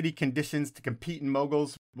shitty conditions to compete in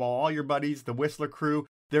moguls while all your buddies, the Whistler crew,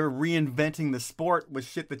 they're reinventing the sport with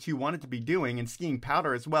shit that you wanted to be doing and skiing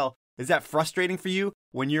powder as well. Is that frustrating for you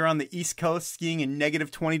when you're on the East Coast skiing in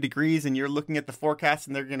negative 20 degrees and you're looking at the forecast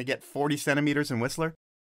and they're going to get 40 centimeters in Whistler?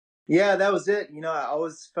 Yeah, that was it. I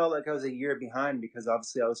always felt like I was a year behind because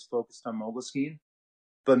obviously I was focused on mogul skiing.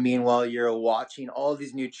 But meanwhile, you're watching all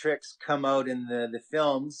these new tricks come out in the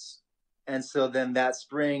films. And so then that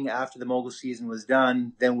spring, after the mogul season was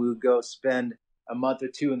done, then we would go spend a month or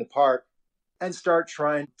two in the park and start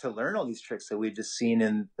trying to learn all these tricks that we'd just seen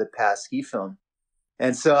in the past ski film.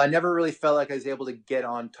 And so I never really felt like I was able to get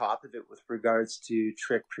on top of it with regards to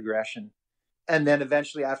trick progression. And then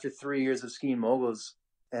eventually, after 3 years of skiing moguls,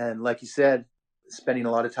 and like you said, spending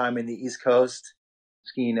a lot of time in the East Coast,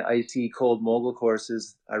 skiing icy, cold mogul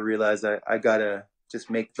courses, I realized I got to just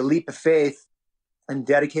make the leap of faith and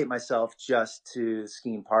dedicate myself just to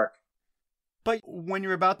skiing park. But when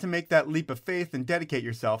you're about to make that leap of faith and dedicate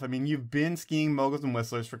yourself, I mean, you've been skiing moguls and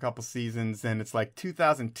whistlers for a couple seasons, and it's like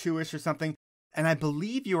 2002-ish or something. And I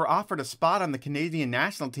believe you were offered a spot on the Canadian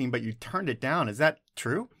national team, but you turned it down. Is that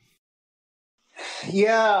true?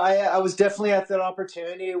 Yeah, I was definitely at that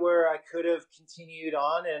opportunity where I could have continued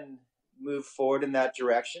on and moved forward in that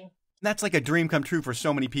direction. That's like a dream come true for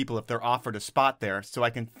so many people if they're offered a spot there. So I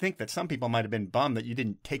can think that some people might have been bummed that you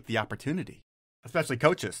didn't take the opportunity, especially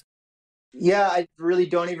coaches. Yeah, I really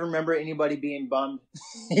don't even remember anybody being bummed.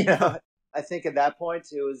 I think at that point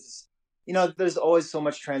it was, there's always so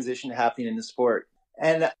much transition happening in the sport.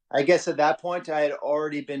 And I guess at that point I had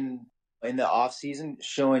already been in the off season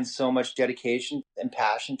showing so much dedication and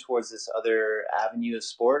passion towards this other avenue of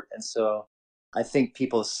sport. And so I think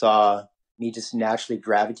people saw me just naturally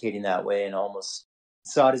gravitating that way and almost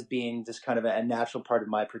saw it as being just kind of a natural part of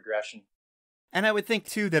my progression. And I would think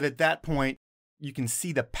too that at that point, you can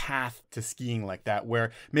see the path to skiing like that,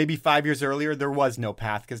 where maybe 5 years earlier, there was no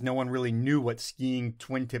path because no one really knew what skiing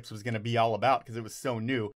twin tips was going to be all about because it was so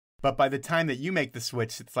new. But by the time that you make the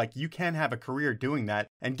switch, it's like you can have a career doing that.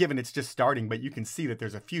 And given it's just starting, but you can see that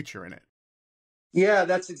there's a future in it. Yeah,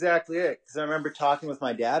 that's exactly it. Because I remember talking with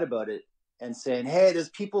my dad about it and saying, hey, there's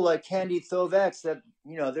people like Candy Thovex that,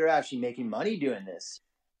 they're actually making money doing this.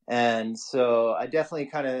 And so I definitely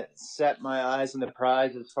kind of set my eyes on the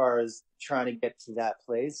prize as far as trying to get to that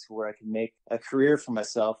place where I could make a career for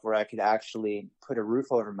myself, where I could actually put a roof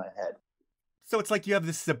over my head. So it's like you have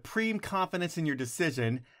this supreme confidence in your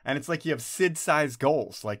decision, and it's like you have Sid-sized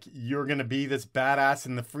goals. Like you're going to be this badass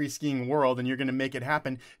in the free skiing world and you're going to make it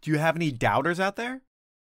happen. Do you have any doubters out there?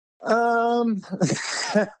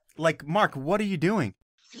 Like, Mark, what are you doing?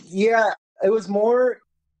 Yeah, it was more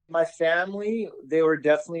my family. They were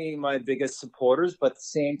definitely my biggest supporters, but at the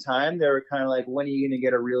same time, they were kind of like, when are you going to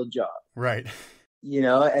get a real job? Right.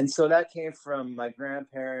 And so that came from my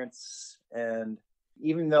grandparents. And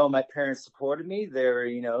even though my parents supported me, they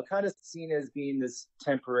were, kind of seen as being this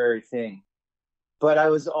temporary thing. But I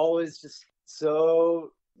was always just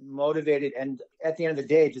so motivated. And at the end of the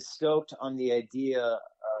day, just stoked on the idea of,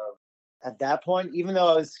 at that point, even though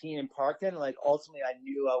I was skiing in Parkton, like ultimately I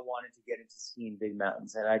knew I wanted to get into skiing big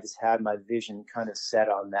mountains. And I just had my vision kind of set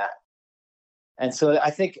on that. And so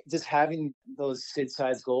I think just having those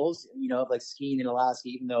Sid-sized goals, like skiing in Alaska,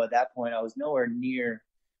 even though at that point I was nowhere near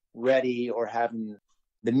ready or having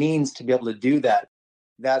the means to be able to do that,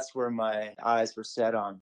 that's where my eyes were set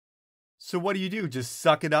on. So what do? Just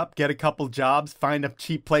suck it up, get a couple jobs, find a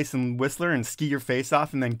cheap place in Whistler and ski your face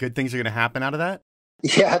off, and then good things are going to happen out of that?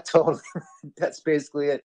 Yeah, totally. That's basically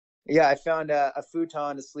it. Yeah, I found a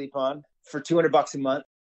futon to sleep on for $200 a month.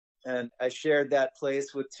 And I shared that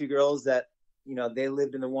place with two girls that, they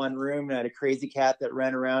lived in the one room, and I had a crazy cat that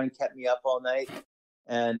ran around and kept me up all night.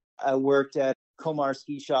 And I worked at Comar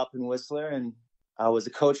Ski Shop in Whistler, and I was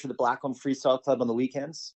a coach for the Blackcomb Freestyle Club on the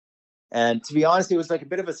weekends. And to be honest, it was like a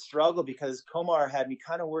bit of a struggle because Comar had me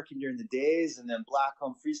kind of working during the days, and then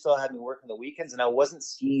Blackcomb Freestyle had me working the weekends, and I wasn't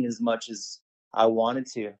skiing as much as I wanted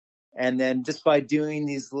to. And then just by doing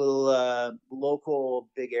these little local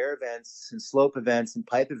big air events and slope events and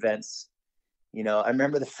pipe events, I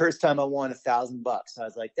remember the first time I won $1,000. I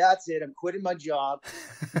was like, that's it. I'm quitting my job.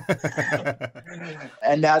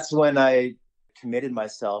 And that's when I committed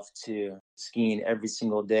myself to skiing every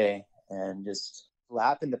single day and just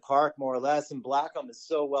lap in the park more or less. And Blackcomb is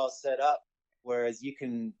so well set up, whereas you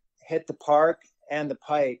can hit the park and the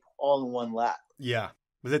pike all in one lap. Yeah.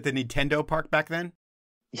 Was it the Nintendo park back then?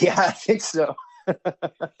 Yeah, I think so.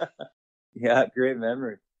 Yeah, great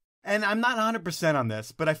memory. And I'm not 100% on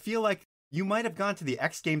this, but I feel like you might have gone to the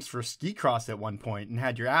X Games for ski cross at one point and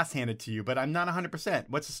had your ass handed to you, but I'm not 100%.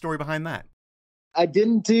 What's the story behind that? I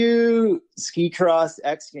didn't do ski cross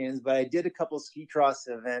X Games, but I did a couple ski cross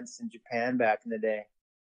events in Japan back in the day.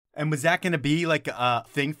 And was that going to be like a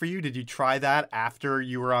thing for you? Did you try that after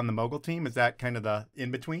you were on the mogul team? Is that kind of the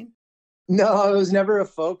in-between? No, it was never a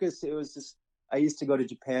focus. It was just, I used to go to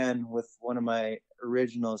Japan with one of my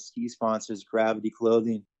original ski sponsors, Gravity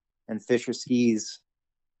Clothing and Fisher Skis.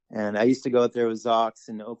 And I used to go out there with Zox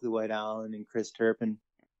and Oakley White Allen and Chris Turpin.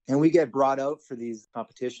 And we get brought out for these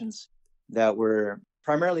competitions that were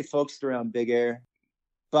primarily focused around big air.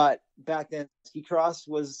 But back then, ski cross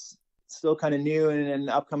was still kind of new and an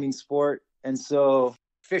upcoming sport. And so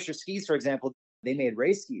Fisher Skis, for example, they made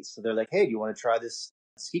race skis. So they're like, hey, do you want to try this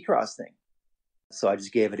ski cross thing? So I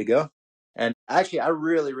just gave it a go. And actually, I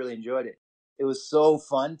really, really enjoyed it. It was so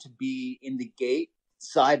fun to be in the gate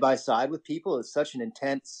side by side with people. It's such an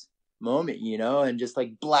intense moment, you know, and just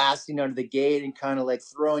like blasting under the gate and kind of like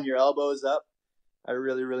throwing your elbows up. I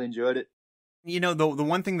really, really enjoyed it. You know, the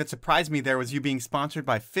one thing that surprised me there was you being sponsored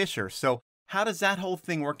by Fisher. So how does that whole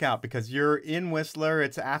thing work out? Because you're in Whistler,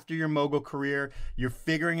 it's after your mogul career, you're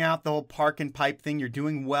figuring out the whole park and pipe thing, you're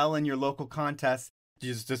doing well in your local contests.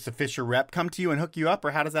 Does the Fisher rep come to you and hook you up,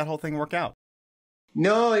 or how does that whole thing work out?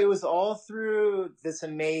 No, it was all through this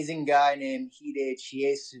amazing guy named Hide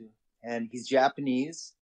Chiesu, and he's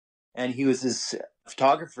Japanese, and he was this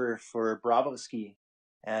photographer for Bravo Ski.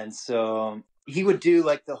 And so he would do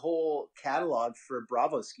like the whole catalog for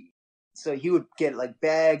Bravo Ski. So he would get like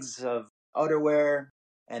bags of outerwear,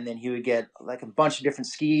 and then he would get like a bunch of different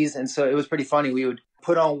skis. And so it was pretty funny. We would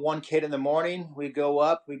put on one kit in the morning, we'd go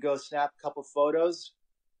up, we'd go snap a couple photos,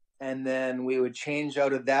 and then we would change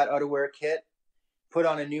out of that outerwear kit, put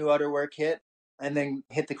on a new outerwear kit, and then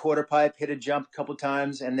hit the quarter pipe, hit a jump a couple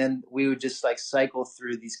times, and then we would just like cycle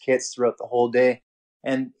through these kits throughout the whole day.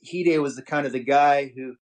 And Hide was the kind of the guy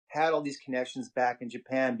who had all these connections back in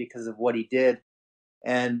Japan because of what he did.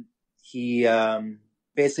 And he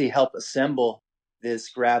basically helped assemble this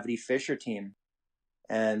Gravity Fisher team.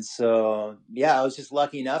 And so, yeah, I was just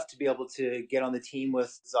lucky enough to be able to get on the team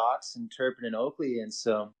with Zox and Turpin and Oakley. And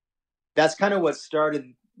so that's kind of what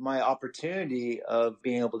started my opportunity of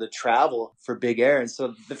being able to travel for big air. And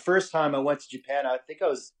so the first time I went to Japan, I think I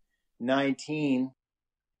was 19,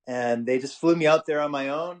 and they just flew me out there on my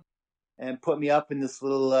own and put me up in this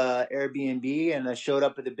little Airbnb. And I showed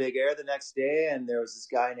up at the big air the next day, and there was this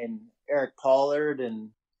guy named Eric Pollard and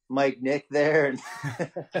Mike Nick there.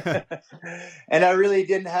 And, and I really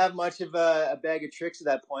didn't have much of a bag of tricks at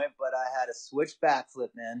that point, but I had a switch backflip,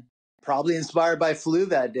 man, probably inspired by Flu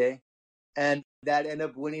that day. And that ended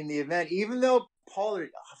up winning the event, even though Pollard,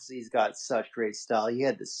 obviously he's got such great style. He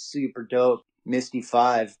had this super dope Misty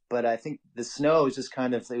 5, but I think the snow was just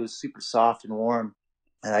kind of, it was super soft and warm.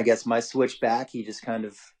 And I guess my switch back, he just kind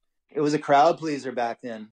of, it was a crowd pleaser back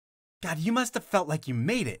then. God, you must have felt like you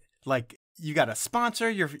made it. Like, you got a sponsor,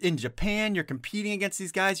 you're in Japan, you're competing against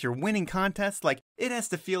these guys, you're winning contests. Like, it has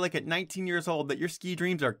to feel like at 19 years old that your ski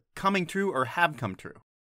dreams are coming true or have come true.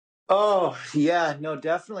 Oh, yeah, no,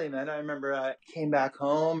 definitely, man. I remember I came back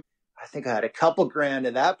home. I think I had a couple grand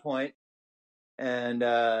at that point, and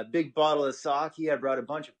a big bottle of sake. I brought a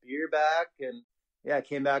bunch of beer back, and yeah, I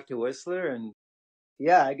came back to Whistler. And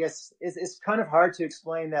yeah, I guess it's kind of hard to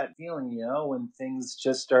explain that feeling, you know, when things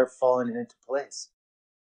just start falling into place.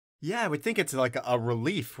 Yeah, I would think it's like a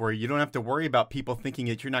relief where you don't have to worry about people thinking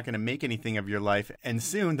that you're not going to make anything of your life. And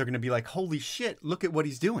soon they're going to be like, holy shit, look at what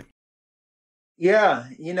he's doing. Yeah,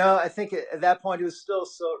 you know, I think at that point it was still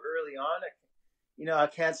so early on. You know, I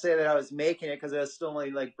can't say that I was making it because I was still only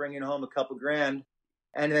like bringing home a couple grand.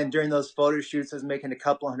 And then during those photo shoots, I was making a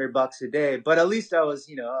couple $100 a day. But at least I was,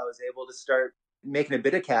 you know, I was able to start making a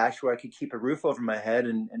bit of cash where I could keep a roof over my head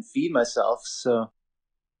and feed myself. So,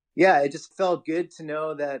 yeah, it just felt good to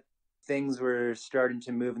know that things were starting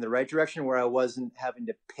to move in the right direction where I wasn't having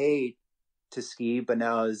to pay to ski, but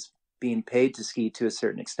now I was being paid to ski to a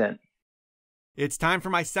certain extent. It's time for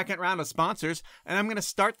my second round of sponsors, and I'm going to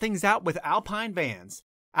start things out with Alpine Vans.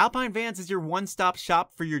 Alpine Vans is your one-stop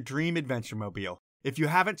shop for your dream adventure mobile. If you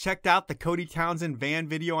haven't checked out the Cody Townsend van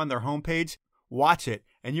video on their homepage, watch it,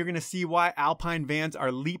 and you're going to see why Alpine Vans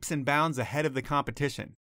are leaps and bounds ahead of the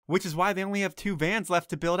competition, which is why they only have 2 vans left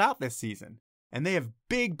to build out this season. and they have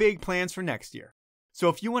big plans for next year. So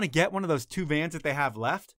if you want to get one of those 2 vans that they have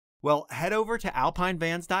left, well, head over to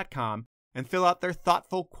alpinevans.com and fill out their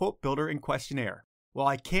thoughtful quote builder and questionnaire. While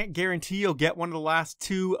I can't guarantee you'll get one of the last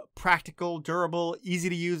 2 practical, durable,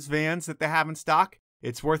 easy-to-use vans that they have in stock,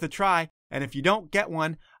 it's worth a try. And if you don't get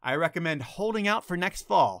one, I recommend holding out for next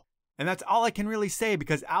fall. And that's all I can really say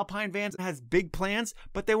because Alpine Vans has big plans,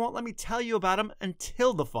 but they won't let me tell you about them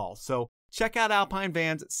until the fall. So check out Alpine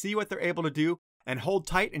Vans, see what they're able to do, and hold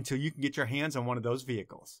tight until you can get your hands on one of those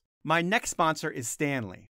vehicles. My next sponsor is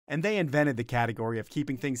Stanley, and they invented the category of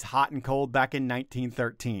keeping things hot and cold back in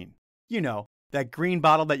 1913. You know, that green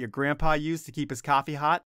bottle that your grandpa used to keep his coffee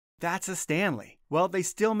hot? That's a Stanley. Well, they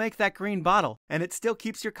still make that green bottle, and it still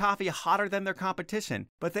keeps your coffee hotter than their competition,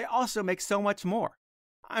 but they also make so much more.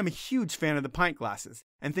 I'm a huge fan of the pint glasses,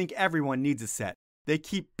 and think everyone needs a set. They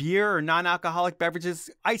keep beer or non-alcoholic beverages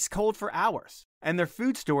ice cold for hours, and their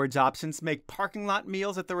food storage options make parking lot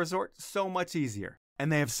meals at the resort so much easier. And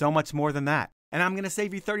they have so much more than that. And I'm going to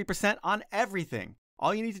save you 30% on everything.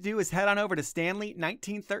 All you need to do is head on over to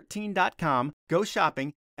stanley1913.com, go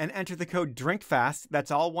shopping, and enter the code DRINKFAST, that's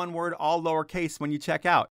all one word, all lowercase, when you check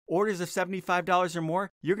out. Orders of $75 or more,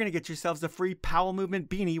 you're going to get yourselves a free Powell Movement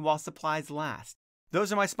beanie while supplies last.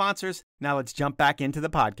 Those are my sponsors. Now let's jump back into the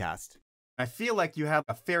podcast. I feel like you have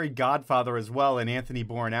a fairy godfather as well in Anthony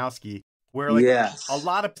Boranowski, where Yes. a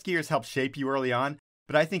lot of skiers help shape you early on.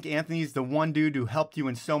 But I think Anthony's the one dude who helped you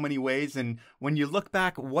in so many ways. And when you look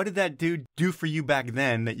back, what did that dude do for you back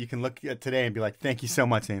then that you can look at today and be like, thank you so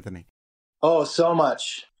much, Anthony? Oh, so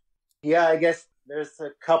much. Yeah, I guess there's a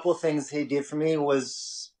couple things he did for me.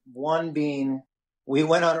 Was one being, we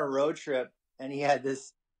went on a road trip and he had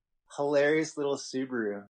this hilarious little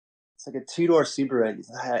Subaru. It's like a 2-door Subaru.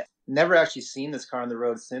 I had never actually seen this car on the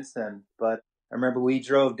road since then, but I remember we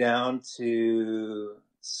drove down to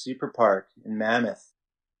Super Park in Mammoth,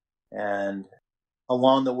 and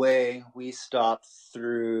along the way we stopped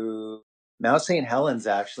through Mount St. Helens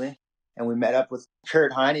actually, and we met up with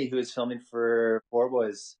Kurt Heine, who was filming for Poor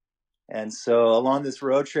Boys. And so along this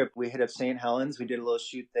road trip we hit up St. Helens, we did a little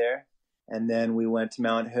shoot there, and then we went to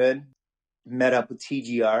Mount Hood, met up with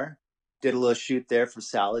TGR, did a little shoot there for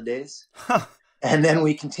Salad Days. And then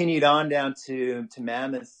we continued on down to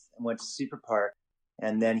Mammoth and went to Super Park.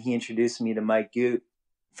 And then he introduced me to Mike Goot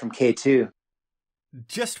from K2.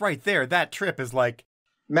 Just right there, that trip is like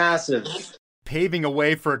Massive. Paving a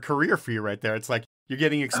way for a career for you right there. It's like you're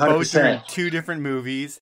getting exposure 100%. in 2 different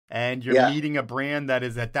movies, and you're meeting a brand that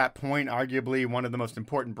is at that point arguably one of the most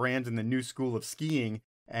important brands in the new school of skiing.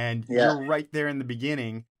 And you're right there in the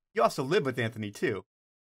beginning. You also live with Anthony too.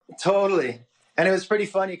 Totally. And it was pretty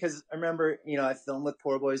funny because I remember, I filmed with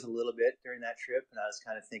Poor Boys a little bit during that trip, and I was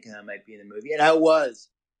kind of thinking I might be in the movie. And I was,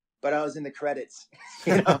 but I was in the credits.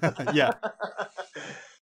 Yeah.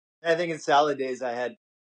 I think in Salad Days I had,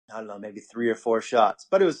 I don't know, maybe 3 or 4 shots,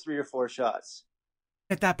 but it was 3 or 4 shots.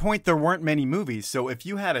 At that point, there weren't many movies. So if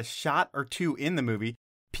you had a shot or 2 in the movie,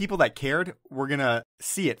 people that cared were going to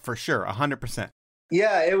see it for sure, 100%.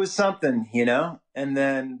 Yeah, it was something, And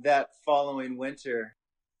then that following winter,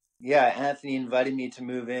 Anthony invited me to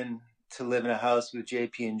move in to live in a house with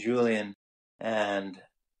JP and Julian. And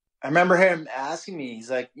I remember him asking me,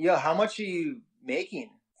 he's like, yo, how much are you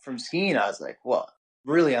making from skiing? I was like, well,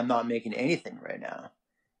 really, I'm not making anything right now.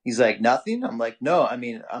 He's like, nothing? I'm like, no,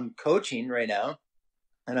 I'm coaching right now,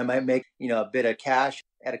 and I might make, a bit of cash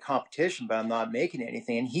at a competition, but I'm not making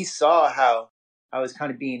anything. And he saw how I was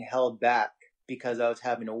kind of being held back because I was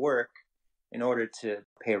having to work in order to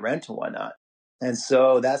pay rent and whatnot. And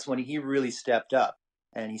so that's when he really stepped up,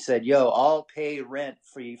 and he said, yo, I'll pay rent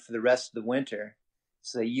for you for the rest of the winter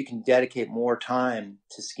so that you can dedicate more time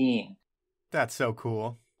to skiing. That's so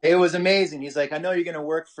cool. It was amazing. He's like, I know you're going to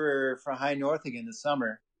work for High North again this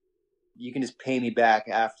summer. You can just pay me back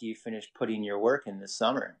after you finish putting your work in this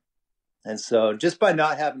summer. And so just by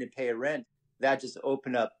not having to pay rent, that just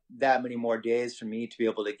opened up that many more days for me to be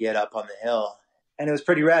able to get up on the hill. And it was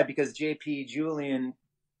pretty rad because JP, Julian,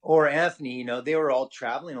 or Anthony, they were all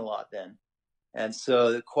traveling a lot then. And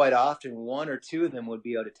so quite often 1 or 2 of them would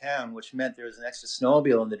be out of town, which meant there was an extra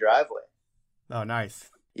snowmobile in the driveway. Oh, nice.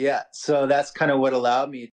 Yeah. So that's kind of what allowed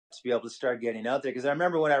me to be able to start getting out there. Because I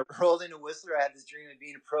remember when I rolled into Whistler, I had this dream of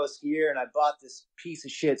being a pro skier, and I bought this piece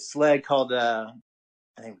of shit sled called, I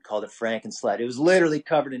think we called it Franken sled. It was literally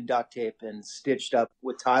covered in duct tape and stitched up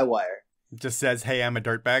with tie wire. It just says, hey, I'm a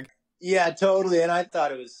dirtbag. Yeah, totally. And I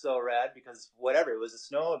thought it was so rad because whatever, it was a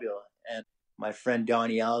snowmobile. And my friend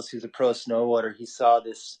Donnie Ellis, who's a pro snowboarder, he saw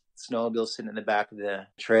this snowmobile sitting in the back of the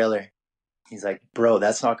trailer. He's like, bro,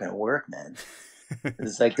 that's not going to work, man.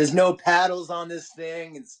 It's like, there's no paddles on this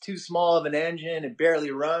thing. It's too small of an engine. It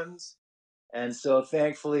barely runs. And so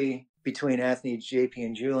thankfully, between Anthony, JP,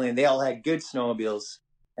 and Julian, they all had good snowmobiles.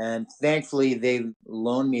 And thankfully, they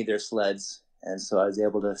loaned me their sleds. And so I was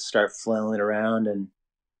able to start flailing around.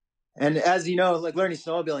 And as you know, like, learning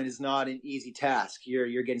snowmobiling is not an easy task.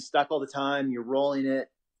 You're getting stuck all the time. You're rolling it.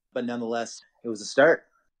 But nonetheless, it was a start.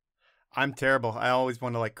 I'm terrible. I always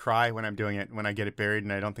want to like cry when I'm doing it, when I get it buried,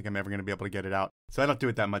 and I don't think I'm ever going to be able to get it out. So I don't do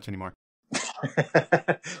it that much anymore.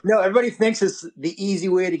 No, everybody thinks it's the easy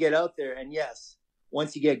way to get out there. And yes,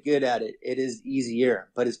 once you get good at it, it is easier,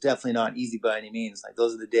 but it's definitely not easy by any means. Like,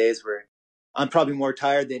 those are the days where I'm probably more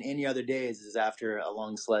tired than any other days is after a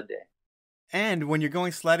long sled day. And when you're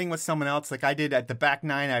going sledding with someone else, like I did at the back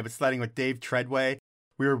nine, I was sledding with Dave Treadway.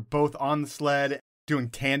 We were both on the sled doing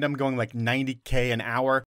tandem, going like 90K an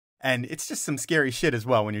hour. And it's just some scary shit as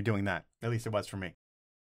well when you're doing that. At least it was for me.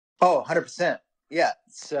 Oh, 100%. Yeah.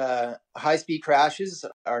 It's, high-speed crashes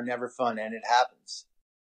are never fun, and it happens.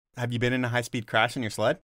 Have you been in a high-speed crash in your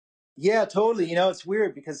sled? Yeah, totally. You know, it's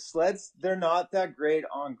weird because sleds, they're not that great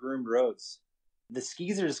on groomed roads. The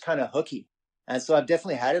skis are just kind of hooky. And so I've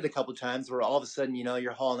definitely had it a couple of times where all of a sudden, you know,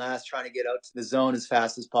 you're hauling ass trying to get out to the zone as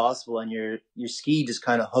fast as possible, and your ski just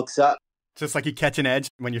kind of hooks up. Just like you catch an edge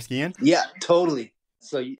when you're skiing? Yeah, totally.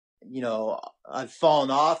 So, you know, I've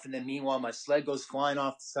fallen off, and then meanwhile, my sled goes flying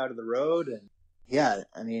off the side of the road. And yeah,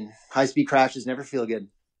 I mean, high-speed crashes never feel good.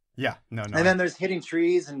 Yeah, no. And then there's hitting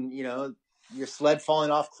trees and, you know, your sled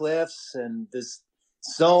falling off cliffs, and there's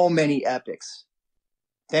so many epics.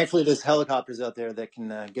 Thankfully, there's helicopters out there that can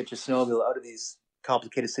get your snowmobile out of these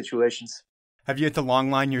complicated situations. Have you had to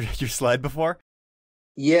long line your sled before?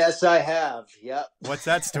 Yes, I have. Yep. What's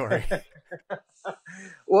that story?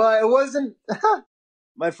 Well, it wasn't...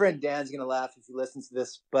 My friend Dan's going to laugh if he listens to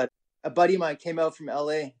this, but a buddy of mine came out from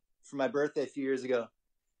LA for my birthday a few years ago,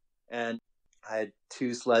 and I had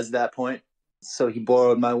 2 sleds at that point. So he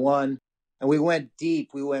borrowed my one, and we went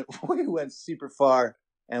deep. We went super far,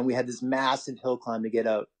 and we had this massive hill climb to get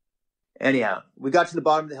out. Anyhow, we got to the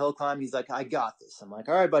bottom of the hill climb. He's like, I got this. I'm like,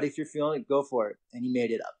 all right, buddy, if you're feeling it, go for it. And he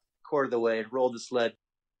made it up quarter of the way, rolled the sled,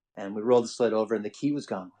 and we rolled the sled over, and the key was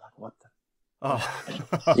gone. We're like, what the?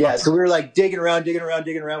 Oh. Yeah, so we were like digging around.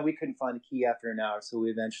 We couldn't find the key after an hour, so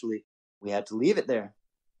we had to leave it there.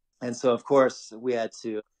 And so, of course, we had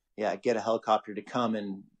to get a helicopter to come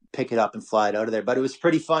and pick it up and fly it out of there. But it was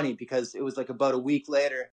pretty funny because it was like about a week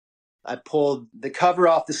later, I pulled the cover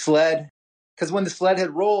off the sled, because when the sled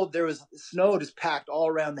had rolled, there was snow just packed all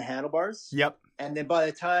around the handlebars. Yep. And then by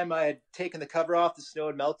the time I had taken the cover off, the snow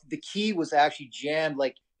had melted. The key was actually jammed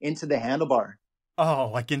like into the handlebar.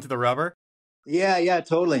 Oh, like into the rubber? Yeah,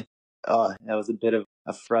 totally. Oh, that was a bit of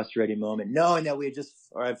a frustrating moment, knowing that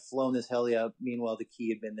I'd flown this heli out. Meanwhile, the key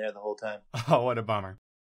had been there the whole time. Oh, what a bummer.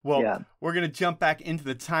 Well, We're going to jump back into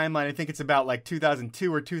the timeline. I think it's about like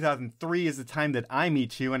 2002 or 2003 is the time that I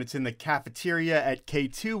meet you, and it's in the cafeteria at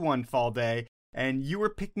K2 one fall day, and you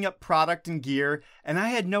were picking up product and gear, and I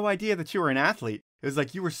had no idea that you were an athlete. It was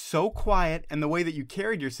like you were so quiet, and the way that you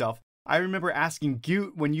carried yourself. I remember asking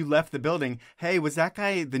Goot when you left the building, hey, was that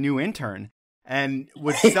guy the new intern? And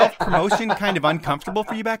was self-promotion kind of uncomfortable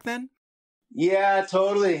for you back then? Yeah,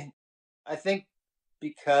 totally. I think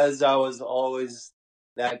because I was always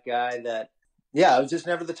that guy that, I was just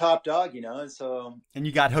never the top dog, you know? And so... And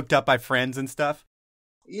you got hooked up by friends and stuff?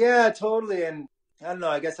 Yeah, totally. And I don't know,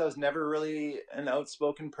 I guess I was never really an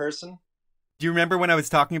outspoken person. Do you remember when I was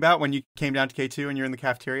talking about when you came down to K2 and you're in the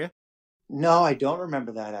cafeteria? No, I don't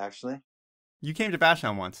remember that, actually. You came to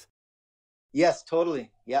Vashon once. Yes,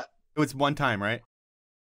 totally. Yeah. It was one time, right?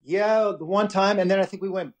 Yeah, the one time. And then I think we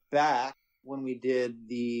went back when we did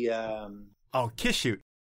the... Kiss shoot.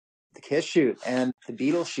 The Kiss shoot and the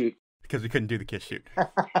Beatles shoot. Because we couldn't do the Kiss shoot.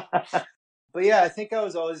 But yeah, I think I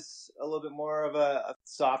was always a little bit more of a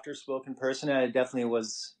softer spoken person. And I definitely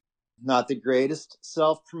was not the greatest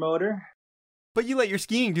self-promoter. But you let your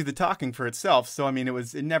skiing do the talking for itself. So, I mean,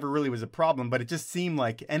 it never really was a problem. But it just seemed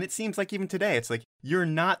like, and it seems like even today, it's like you're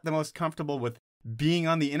not the most comfortable with being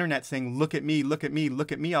on the internet saying, look at me, look at me,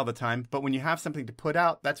 look at me all the time. But when you have something to put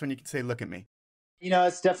out, that's when you can say, look at me. You know,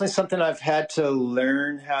 it's definitely something I've had to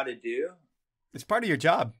learn how to do. It's part of your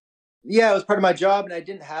job. Yeah, it was part of my job, and I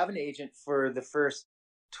didn't have an agent for the first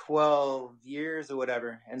 12 years or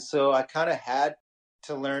whatever. And so I kind of had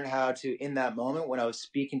to learn how to, in that moment when I was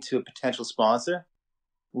speaking to a potential sponsor,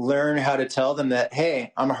 learn how to tell them that,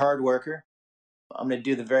 hey, I'm a hard worker. I'm going to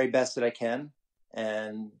do the very best that I can.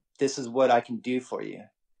 And this is what I can do for you.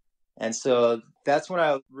 And so that's when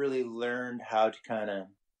I really learned how to kind of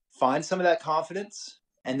find some of that confidence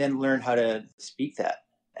and then learn how to speak that.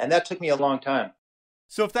 And that took me a long time.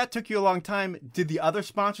 So if that took you a long time, did the other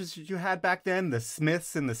sponsors that you had back then, the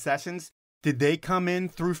Smiths and the Sessions, did they come in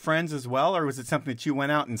through friends as well, or was it something that you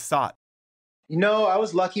went out and sought? I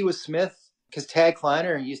was lucky with Smith because Tag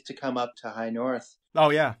Kleiner used to come up to High North. Oh,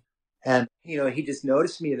 yeah. And, he just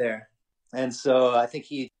noticed me there. And so I think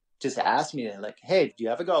he just asked me, like, hey, do you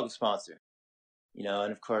have a goggle sponsor?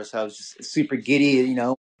 And of course I was just super giddy,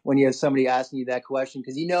 when you have somebody asking you that question,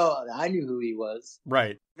 because, I knew who he was.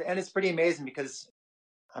 Right. And it's pretty amazing because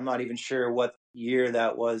I'm not even sure what year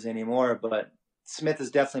that was anymore, but Smith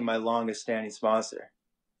is definitely my longest standing sponsor,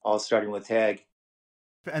 all starting with Tag.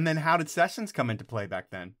 And then how did Sessions come into play back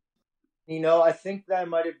then? I think that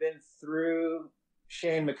might have been through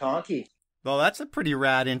Shane McConkey. Well, that's a pretty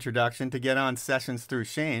rad introduction to get on Sessions through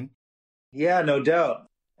Shane. Yeah, no doubt.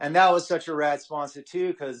 And that was such a rad sponsor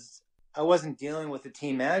too, because I wasn't dealing with the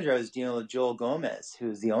team manager. I was dealing with Joel Gomez,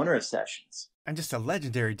 who's the owner of Sessions. And just a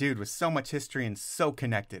legendary dude with so much history and so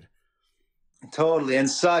connected. Totally. And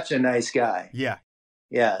such a nice guy. Yeah.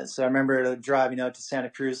 Yeah. So I remember driving out to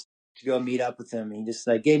Santa Cruz to go meet up with him. He just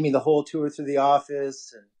gave me the whole tour through the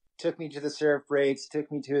office and took me to the surf breaks,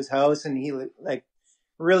 took me to his house, and he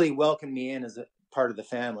really welcomed me in as a part of the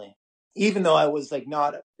family. Even though I was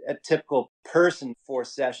not a typical person for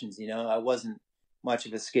Sessions, I wasn't much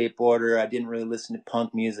of a skateboarder. I didn't really listen to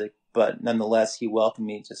punk music, but nonetheless, he welcomed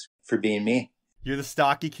me just for being me. You're the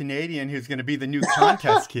stocky Canadian who's going to be the new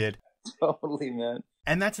contest kid. Totally, man.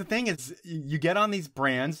 And that's the thing is you get on these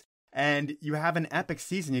brands and you have an epic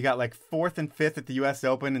season. You got 4th and 5th at the US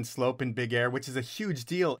Open and Slope and Big Air, which is a huge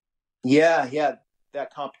deal. Yeah.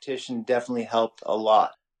 That competition definitely helped a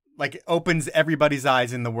lot. It opens everybody's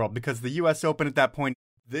eyes in the world because the US Open at that point,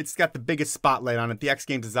 it's got the biggest spotlight on it. The X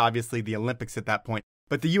Games is obviously the Olympics at that point.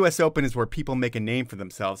 But the US Open is where people make a name for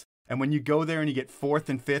themselves. And when you go there and you get 4th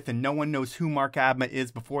and 5th and no one knows who Mark Abma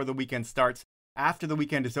is before the weekend starts, after the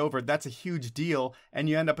weekend is over, that's a huge deal. And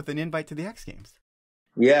you end up with an invite to the X Games.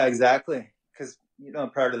 Yeah, exactly. Because,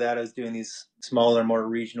 prior to that, I was doing these smaller, more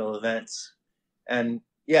regional events. And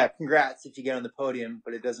yeah, congrats if you get on the podium,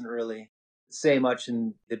 but it doesn't really say much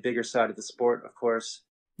in the bigger side of the sport, of course.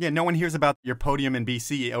 Yeah, no one hears about your podium in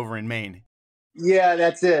BC over in Maine. Yeah,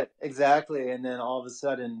 that's it. Exactly. And then all of a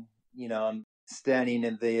sudden, I'm standing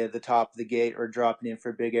at the top of the gate or dropping in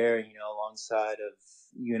for Big Air, alongside of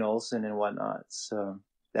Ewan Olsen and whatnot. So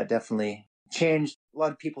that definitely changed a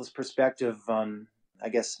lot of people's perspective on, I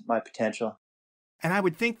guess, my potential. And I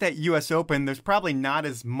would think that US Open, there's probably not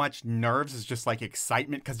as much nerves as just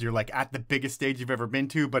excitement because you're at the biggest stage you've ever been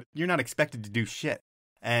to, but you're not expected to do shit.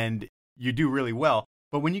 And you do really well.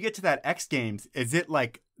 But when you get to that X Games, is it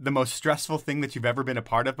the most stressful thing that you've ever been a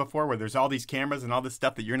part of before, where there's all these cameras and all this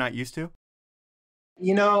stuff that you're not used to?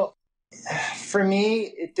 For me,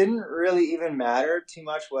 it didn't really even matter too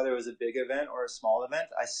much whether it was a big event or a small event.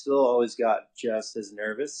 I still always got just as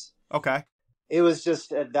nervous. Okay. It was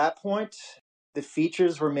just at that point, the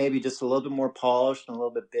features were maybe just a little bit more polished and a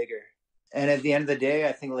little bit bigger. And at the end of the day,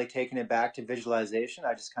 I think taking it back to visualization,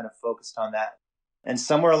 I just kind of focused on that. And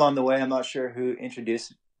somewhere along the way, I'm not sure who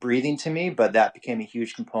introduced breathing to me, but that became a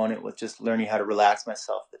huge component with just learning how to relax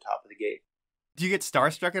myself at the top of the gate. Do you get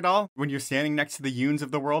starstruck at all when you're standing next to the Yuns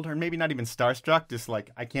of the world? Or maybe not even starstruck, just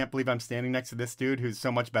I can't believe I'm standing next to this dude who's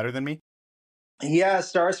so much better than me? Yeah,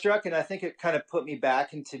 starstruck. And I think it kind of put me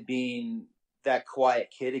back into being that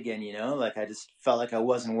quiet kid again, I just felt like I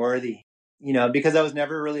wasn't worthy, because I was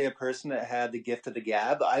never really a person that had the gift of the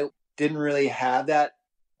gab. I didn't really have that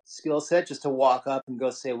skill set just to walk up and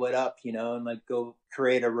go say what up, and go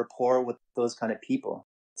create a rapport with those kind of people.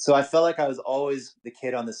 So I felt like I was always the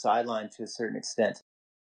kid on the sideline to a certain extent,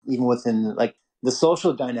 even within the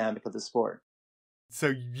social dynamic of the sport. So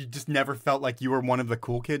you just never felt like you were one of the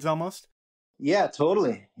cool kids almost? Yeah,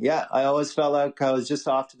 totally. Yeah, I always felt like I was just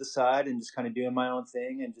off to the side and just kind of doing my own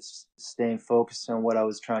thing and just staying focused on what I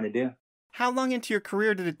was trying to do. How long into your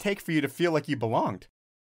career did it take for you to feel like you belonged?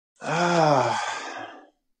 I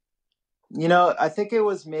think it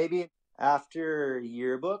was maybe after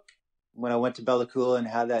Yearbook when I went to Bella Coola and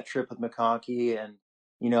had that trip with McConkey. And,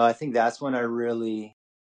 I think that's when I really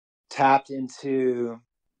tapped into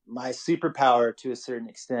my superpower to a certain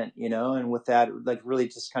extent, and with that, really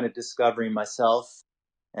just kind of discovering myself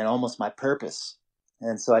and almost my purpose.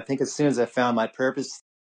 And so I think as soon as I found my purpose,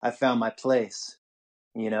 I found my place,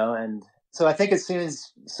 and so I think as soon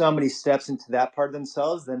as somebody steps into that part of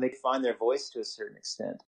themselves, then they find their voice to a certain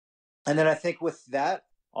extent. And then I think with that,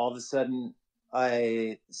 all of a sudden,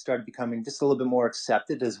 I started becoming just a little bit more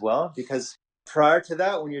accepted as well. Because prior to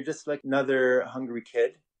that, when you're just another hungry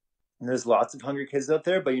kid, and there's lots of hungry kids out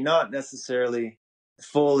there, but you're not necessarily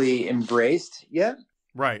fully embraced yet.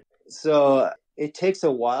 Right. So it takes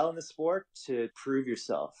a while in the sport to prove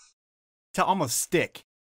yourself. To almost stick.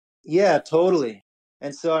 Yeah, totally.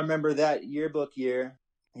 And so I remember that yearbook year,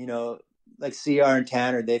 like CR and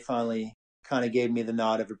Tanner, they finally kind of gave me the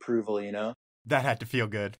nod of approval, That had to feel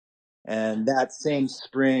good. And that same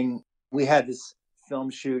spring, we had this film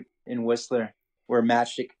shoot in Whistler where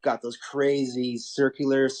Matchstick got those crazy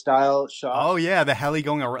circular style shots. Oh, yeah, the heli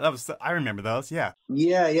going around. I remember those, yeah.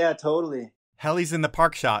 Yeah, totally. Helis in the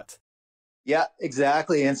park shots. Yeah,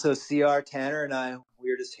 exactly. And so CR, Tanner, and I, we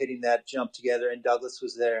were just hitting that jump together, and Douglas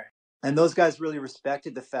was there. And those guys really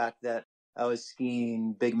respected the fact that I was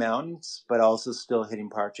skiing big mountains, but also still hitting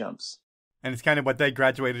park jumps. And it's kind of what they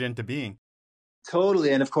graduated into being.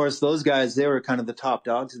 Totally. And of course, those guys, they were kind of the top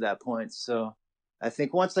dogs at that point. So I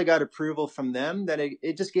think once I got approval from them, that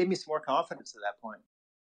it just gave me some more confidence at that point.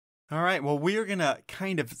 All right. Well, we are going to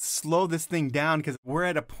kind of slow this thing down because we're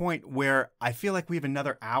at a point where I feel like we have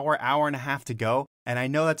another hour and a half to go. And I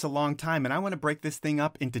know that's a long time. And I want to break this thing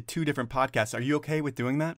up into 2 different podcasts. Are you okay with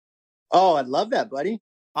doing that? Oh, I'd love that, buddy.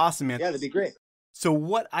 Awesome, man. Yeah, that'd be great. So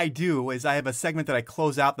what I do is I have a segment that I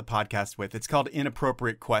close out the podcast with. It's called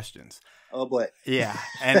Inappropriate Questions. Oh, boy. Yeah.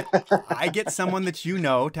 And I get someone that you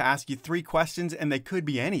know to ask you 3 questions, and they could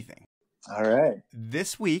be anything. All right.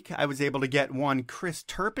 This week, I was able to get one Chris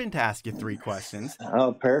Turpin to ask you 3 questions.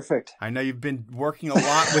 Oh, perfect. I know you've been working a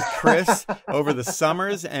lot with Chris over the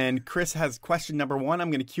summers, and Chris has question number 1.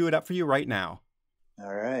 I'm going to cue it up for you right now.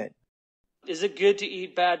 All right. Is it good to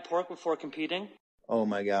eat bad pork before competing? Oh,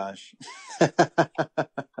 my gosh.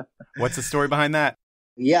 What's the story behind that?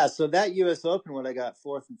 Yeah, so that U.S. Open when I got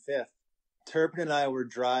 4th and 5th, Turpin and I were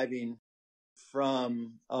driving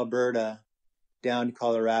from Alberta down to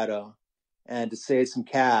Colorado, and to save some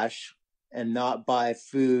cash and not buy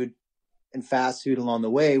food and fast food along the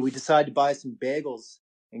way, we decided to buy some bagels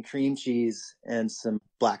and cream cheese and some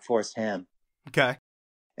Black Forest ham. Okay.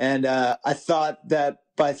 And I thought that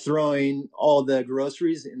by throwing all the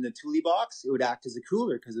groceries in the Thule box, it would act as a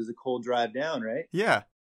cooler because it was a cold drive down, right? Yeah.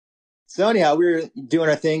 So anyhow, we were doing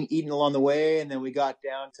our thing, eating along the way, and then we got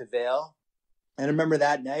down to Vail. And I remember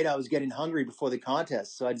that night I was getting hungry before the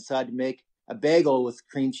contest, so I decided to make a bagel with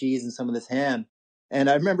cream cheese and some of this ham. And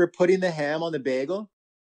I remember putting the ham on the bagel,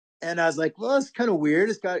 and I was like, well, it's kind of weird.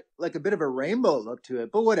 It's got like a bit of a rainbow look to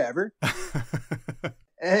it, but whatever.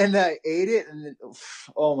 And I ate it, and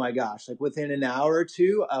oh my gosh, like within an hour or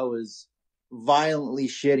 2, I was violently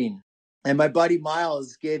shitting. And my buddy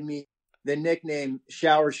Miles gave me the nickname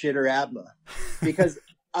Shower Shitter Abma because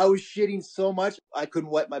I was shitting so much, I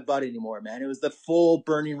couldn't wet my butt anymore, man. It was the full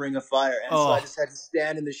burning ring of fire. And so I just had to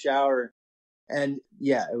stand in the shower. And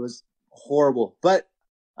yeah, it was horrible. But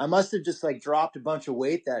I must have just like dropped a bunch of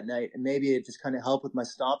weight that night. And maybe it just kind of helped with my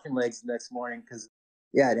stomping legs the next morning because,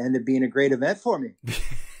 yeah, it ended up being a great event for me.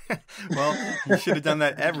 Well, you should have done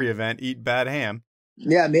that every event, eat bad ham.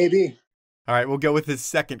 Yeah, maybe. All right, we'll go with his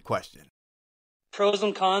second question. Pros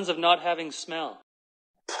and cons of not having smell.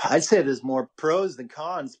 I'd say there's more pros than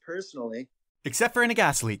cons, personally. Except for in a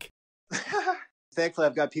gas leak. Thankfully,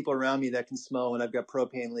 I've got people around me that can smell when I've got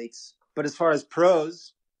propane leaks. But as far as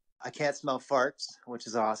pros, I can't smell farts, which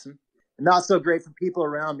is awesome. Not so great for people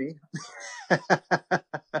around me.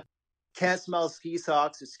 Can't smell ski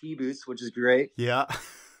socks or ski boots, which is great. Yeah.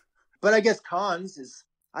 But I guess cons is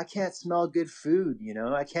I can't smell good food,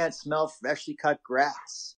 I can't smell freshly cut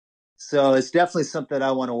grass. So it's definitely something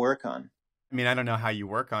I want to work on. I mean, I don't know how you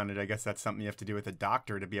work on it. I guess that's something you have to do with a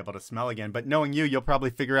doctor to be able to smell again. But knowing you, you'll probably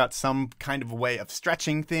figure out some kind of way of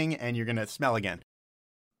stretching thing and you're going to smell again.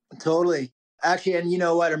 Totally. Actually, and you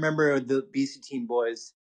know what? I remember the BC team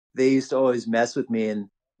boys, they used to always mess with me. And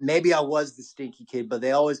maybe I was the stinky kid, but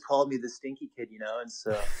they always called me the stinky kid, And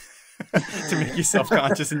so... to make you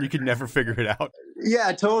self-conscious and you could never figure it out.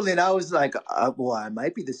 Yeah, totally. And I was like, well, I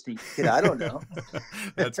might be the stinky kid. I don't know.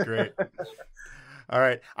 That's great. All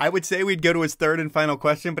right. I would say we'd go to his third and final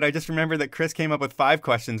question, but I just remember that Chris came up with 5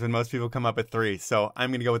 questions when most people come up with 3. So I'm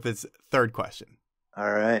going to go with his third question.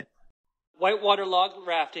 All right. Whitewater log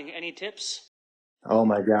rafting, any tips? Oh,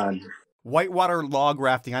 my God. Whitewater log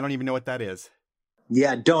rafting. I don't even know what that is.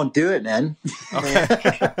 Yeah, don't do it, man. Okay.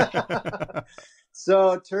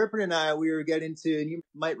 So Turpin and I, we were getting to, and you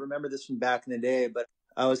might remember this from back in the day, but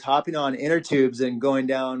I was hopping on inner tubes and going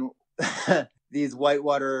down these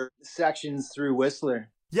whitewater sections through Whistler.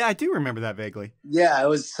 Yeah, I do remember that vaguely. Yeah, it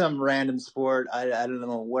was some random sport. I don't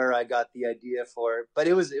know where I got the idea for it, but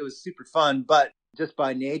it was super fun. But just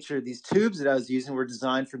by nature, these tubes that I was using were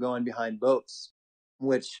designed for going behind boats,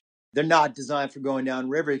 which they're not designed for going down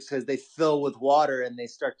rivers because they fill with water and they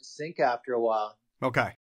start to sink after a while.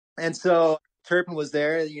 Okay. And so Turpin was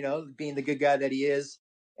there, being the good guy that he is.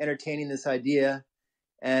 entertaining this idea,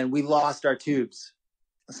 and we lost our tubes.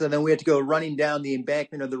 So then we had to go running down the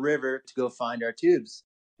embankment of the river to go find our tubes.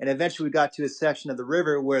 And eventually we got to a section of the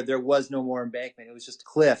river where there was no more embankment. It was just a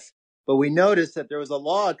cliff. But we noticed that there was a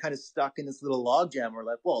log kind of stuck in this little log jam. We're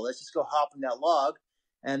like, well, let's just go hop in that log,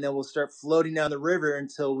 and then we'll start floating down the river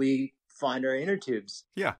until we find our inner tubes.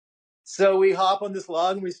 Yeah. So we hop on this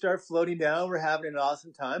log and we start floating down. We're having an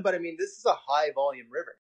awesome time. But I mean, this is a high volume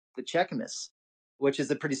river, the Cheakamus, which is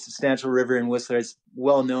a pretty substantial river in Whistler. It's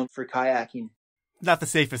well known for kayaking. Not the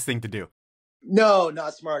safest thing to do. No,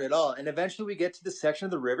 not smart at all. And eventually we get to the section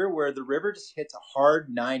of the river where the river just hits a hard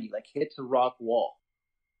 90, like hits a rock wall.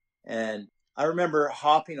 And I remember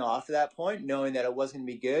hopping off at that point, knowing that it wasn't going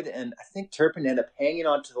to be good. And I think Turpin ended up hanging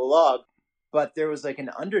onto the log, but there was like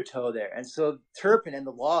an undertow there. And so Turpin and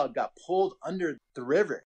the log got pulled under the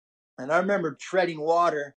river. And I remember treading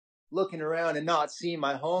water, looking around and not seeing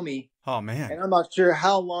my homie. Oh, man. And I'm not sure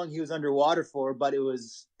how long he was underwater for, but it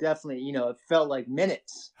was definitely, it felt like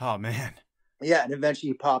minutes. Oh, man. Yeah, and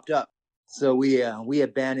eventually he popped up. So we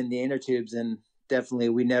abandoned the inner tubes, and definitely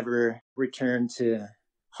we never returned to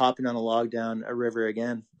hopping on a log down a river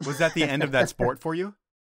again. Was that the end of that sport for you?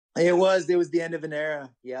 It was the end of an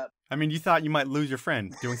era. Yep. I mean, you thought you might lose your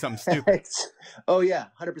friend doing something stupid. Oh yeah,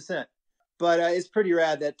 100%. But it's pretty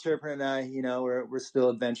rad that Turpin and I, we're still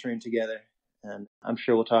adventuring together. And I'm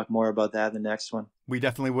sure we'll talk more about that in the next one. We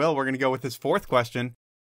definitely will. We're going to go with this fourth question.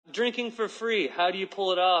 Drinking for free, how do you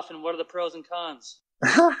pull it off, and what are the pros and cons?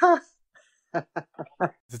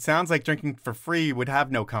 It sounds like drinking for free would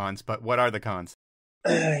have no cons, but what are the cons?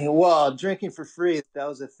 Well, drinking for free, that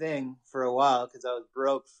was a thing for a while because I was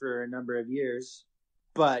broke for a number of years.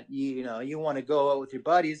 But, you want to go out with your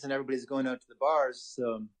buddies and everybody's going out to the bars.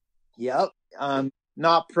 So, yep, I'm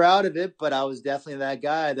not proud of it, but I was definitely that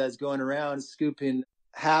guy that's going around scooping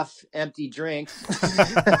half-empty drinks.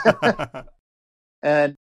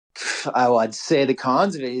 And I'd say the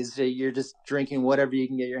cons of it is that you're just drinking whatever you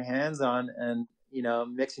can get your hands on. And,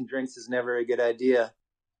 mixing drinks is never a good idea.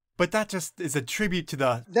 But that just is a tribute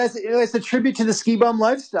to it's a tribute to the ski bum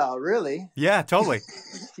lifestyle, really. Yeah, totally.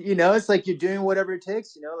 It's like you're doing whatever it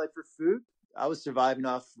takes, like for food, I was surviving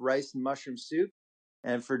off rice and mushroom soup.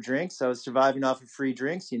 And for drinks, I was surviving off of free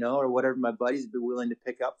drinks, or whatever my buddies would be willing to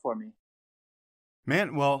pick up for me.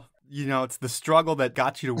 Man, well, it's the struggle that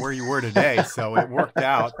got you to where you were today. So it worked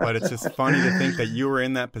out, but it's just funny to think that you were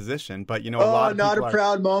in that position. But, a lot of not people a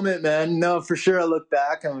proud moment, man. No, for sure. I look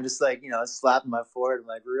back and I'm just like, slapping my forehead. I'm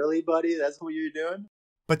like, really, buddy? That's what you're doing?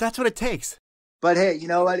 But that's what it takes. But hey, you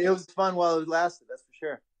know what? It was fun while it lasted. That's for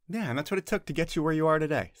sure. Yeah, and that's what it took to get you where you are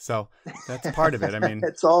today. So that's part of it. I mean,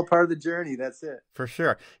 it's all part of the journey. That's it. For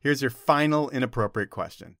sure. Here's your final inappropriate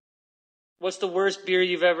question. What's the worst beer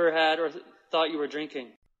you've ever had or thought you were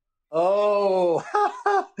drinking? Oh,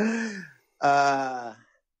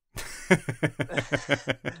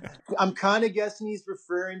 I'm kind of guessing he's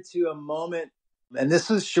referring to a moment, and this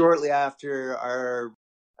was shortly after our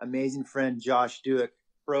amazing friend Josh Duick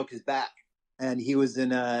broke his back, and he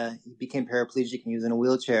became paraplegic and he was in a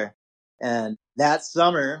wheelchair. And that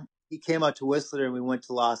summer, he came out to Whistler and we went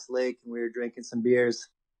to Lost Lake and we were drinking some beers,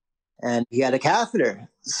 and he had a catheter.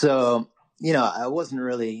 So, I wasn't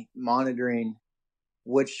really monitoring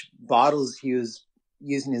which bottles he was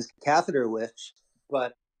using his catheter with.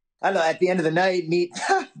 But I don't know, at the end of the night, me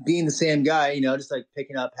being the same guy, just like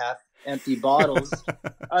picking up half empty bottles,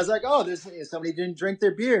 I was like, oh, somebody didn't drink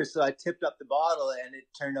their beer. So I tipped up the bottle and it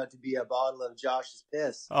turned out to be a bottle of Josh's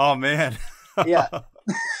piss. Oh, man. Yeah.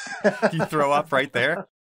 You throw up right there?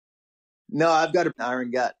 No, I've got an iron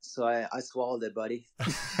gut, so I swallowed it, buddy.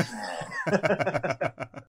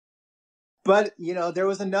 But, there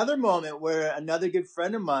was another moment where another good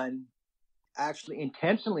friend of mine actually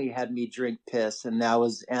intentionally had me drink piss, and that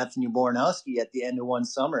was Anthony Bornowski at the end of one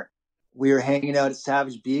summer. We were hanging out at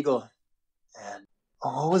Savage Beagle, and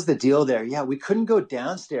what was the deal there? Yeah, we couldn't go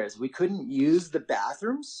downstairs. We couldn't use the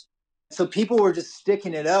bathrooms. So people were just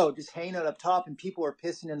sticking it out, just hanging out up top, and people were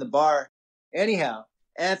pissing in the bar. Anyhow,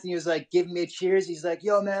 Anthony was like giving me a cheers. He's like,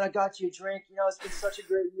 yo, man, I got you a drink. It's been such a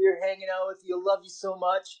great year hanging out with you. I love you so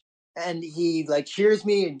much. And he cheers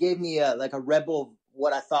me and gave me a Red Bull,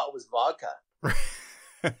 what I thought was vodka.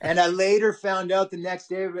 And I later found out the next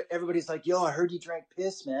day, everybody's like, yo, I heard you drank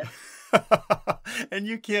piss, man. And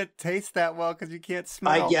you can't taste that well because you can't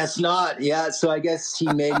smell. I guess not. Yeah. So I guess he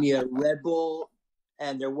made me a Red Bull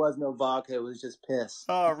and there was no vodka. It was just piss.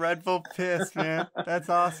 Oh, Red Bull piss, man. That's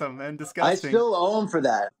awesome and disgusting. I still owe him for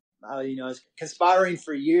that. I was conspiring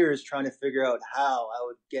for years trying to figure out how I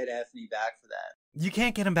would get Anthony back for that. You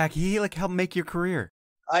can't get him back. He helped make your career.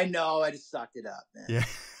 I know. I just sucked it up, man. Yeah.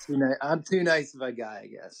 I'm too nice of a guy, I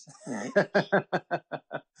guess.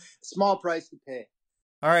 Small price to pay.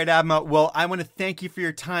 All right, Abma. Well, I want to thank you for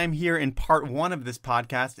your time here in part 1 of this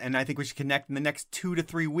podcast. And I think we should connect in the next 2 to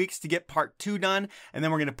 3 weeks to get part 2 done. And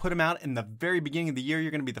then we're going to put them out in the very beginning of the year.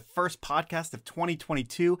 You're going to be the first podcast of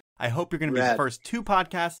 2022. I hope you're going to be the first 2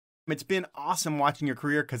 podcasts. It's been awesome watching your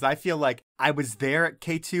career because I feel like I was there at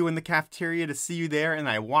K2 in the cafeteria to see you there. And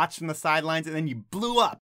I watched from the sidelines and then you blew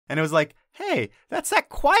up. And it was like, hey, that's that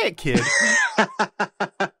quiet kid.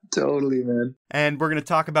 Totally, man. And we're going to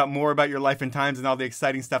talk about more about your life and times and all the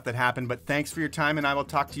exciting stuff that happened. But thanks for your time, and I will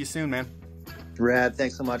talk to you soon, man. Rad.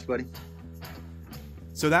 Thanks so much, buddy.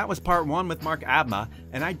 So that was part 1 with Mark Abma,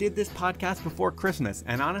 and I did this podcast before Christmas.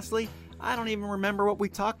 And honestly, I don't even remember what we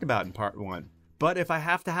talked about in part 1. But if I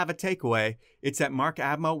have to have a takeaway, it's that Mark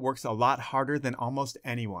Abma works a lot harder than almost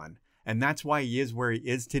anyone. And that's why he is where he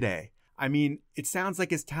is today. I mean, it sounds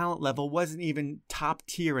like his talent level wasn't even top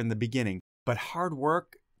tier in the beginning, but hard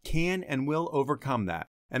work can and will overcome that.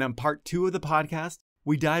 And on part 2 of the podcast,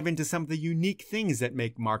 we dive into some of the unique things that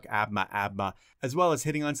make Mark Abma, as well as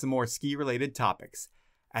hitting on some more ski-related topics.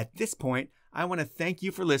 At this point, I want to thank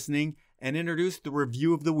you for listening and introduce the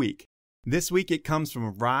review of the week. This week it comes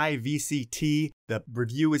from Rye VCT. The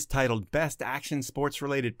review is titled Best Action Sports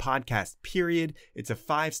Related Podcast, period. It's a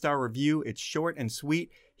 5-star review. It's short and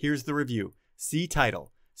sweet. Here's the review. See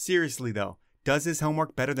title. Seriously though, does his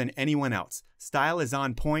homework better than anyone else. Style is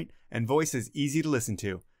on point and voice is easy to listen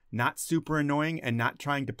to. Not super annoying and not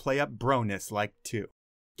trying to play up bro-ness like 2.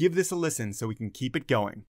 Give this a listen so we can keep it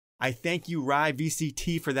going. I thank you, Rye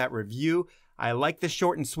VCT, for that review. I like the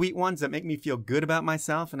short and sweet ones that make me feel good about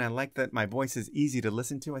myself, and I like that my voice is easy to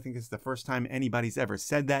listen to. I think it's the first time anybody's ever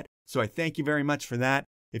said that, so I thank you very much for that.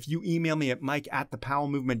 If you email me at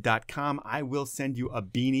mike@thepowellmovement.com, I will send you a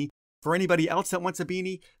beanie. For anybody else that wants a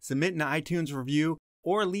beanie, submit an iTunes review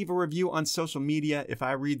or leave a review on social media. If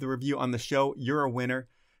I read the review on the show, you're a winner.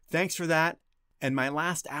 Thanks for that. And my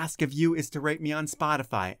last ask of you is to rate me on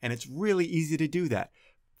Spotify, and it's really easy to do that.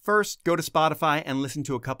 First, go to Spotify and listen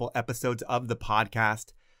to a couple episodes of the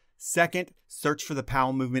podcast. Second, search for the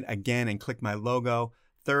Powell Movement again and click my logo.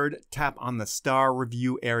 Third, tap on the star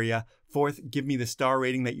review area. Fourth, give me the star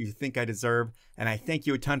rating that you think I deserve. And I thank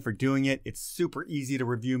you a ton for doing it. It's super easy to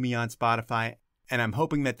review me on Spotify. And I'm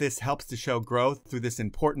hoping that this helps to show growth through this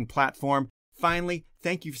important platform. Finally,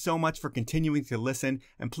 thank you so much for continuing to listen.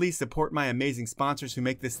 And please support my amazing sponsors who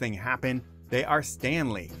make this thing happen. They are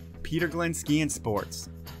Stanley, Peter Glenn Ski and Sports,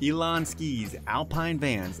 Elon Skis, Alpine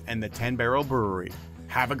Vans, and the 10 Barrel Brewery.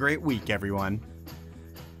 Have a great week, everyone.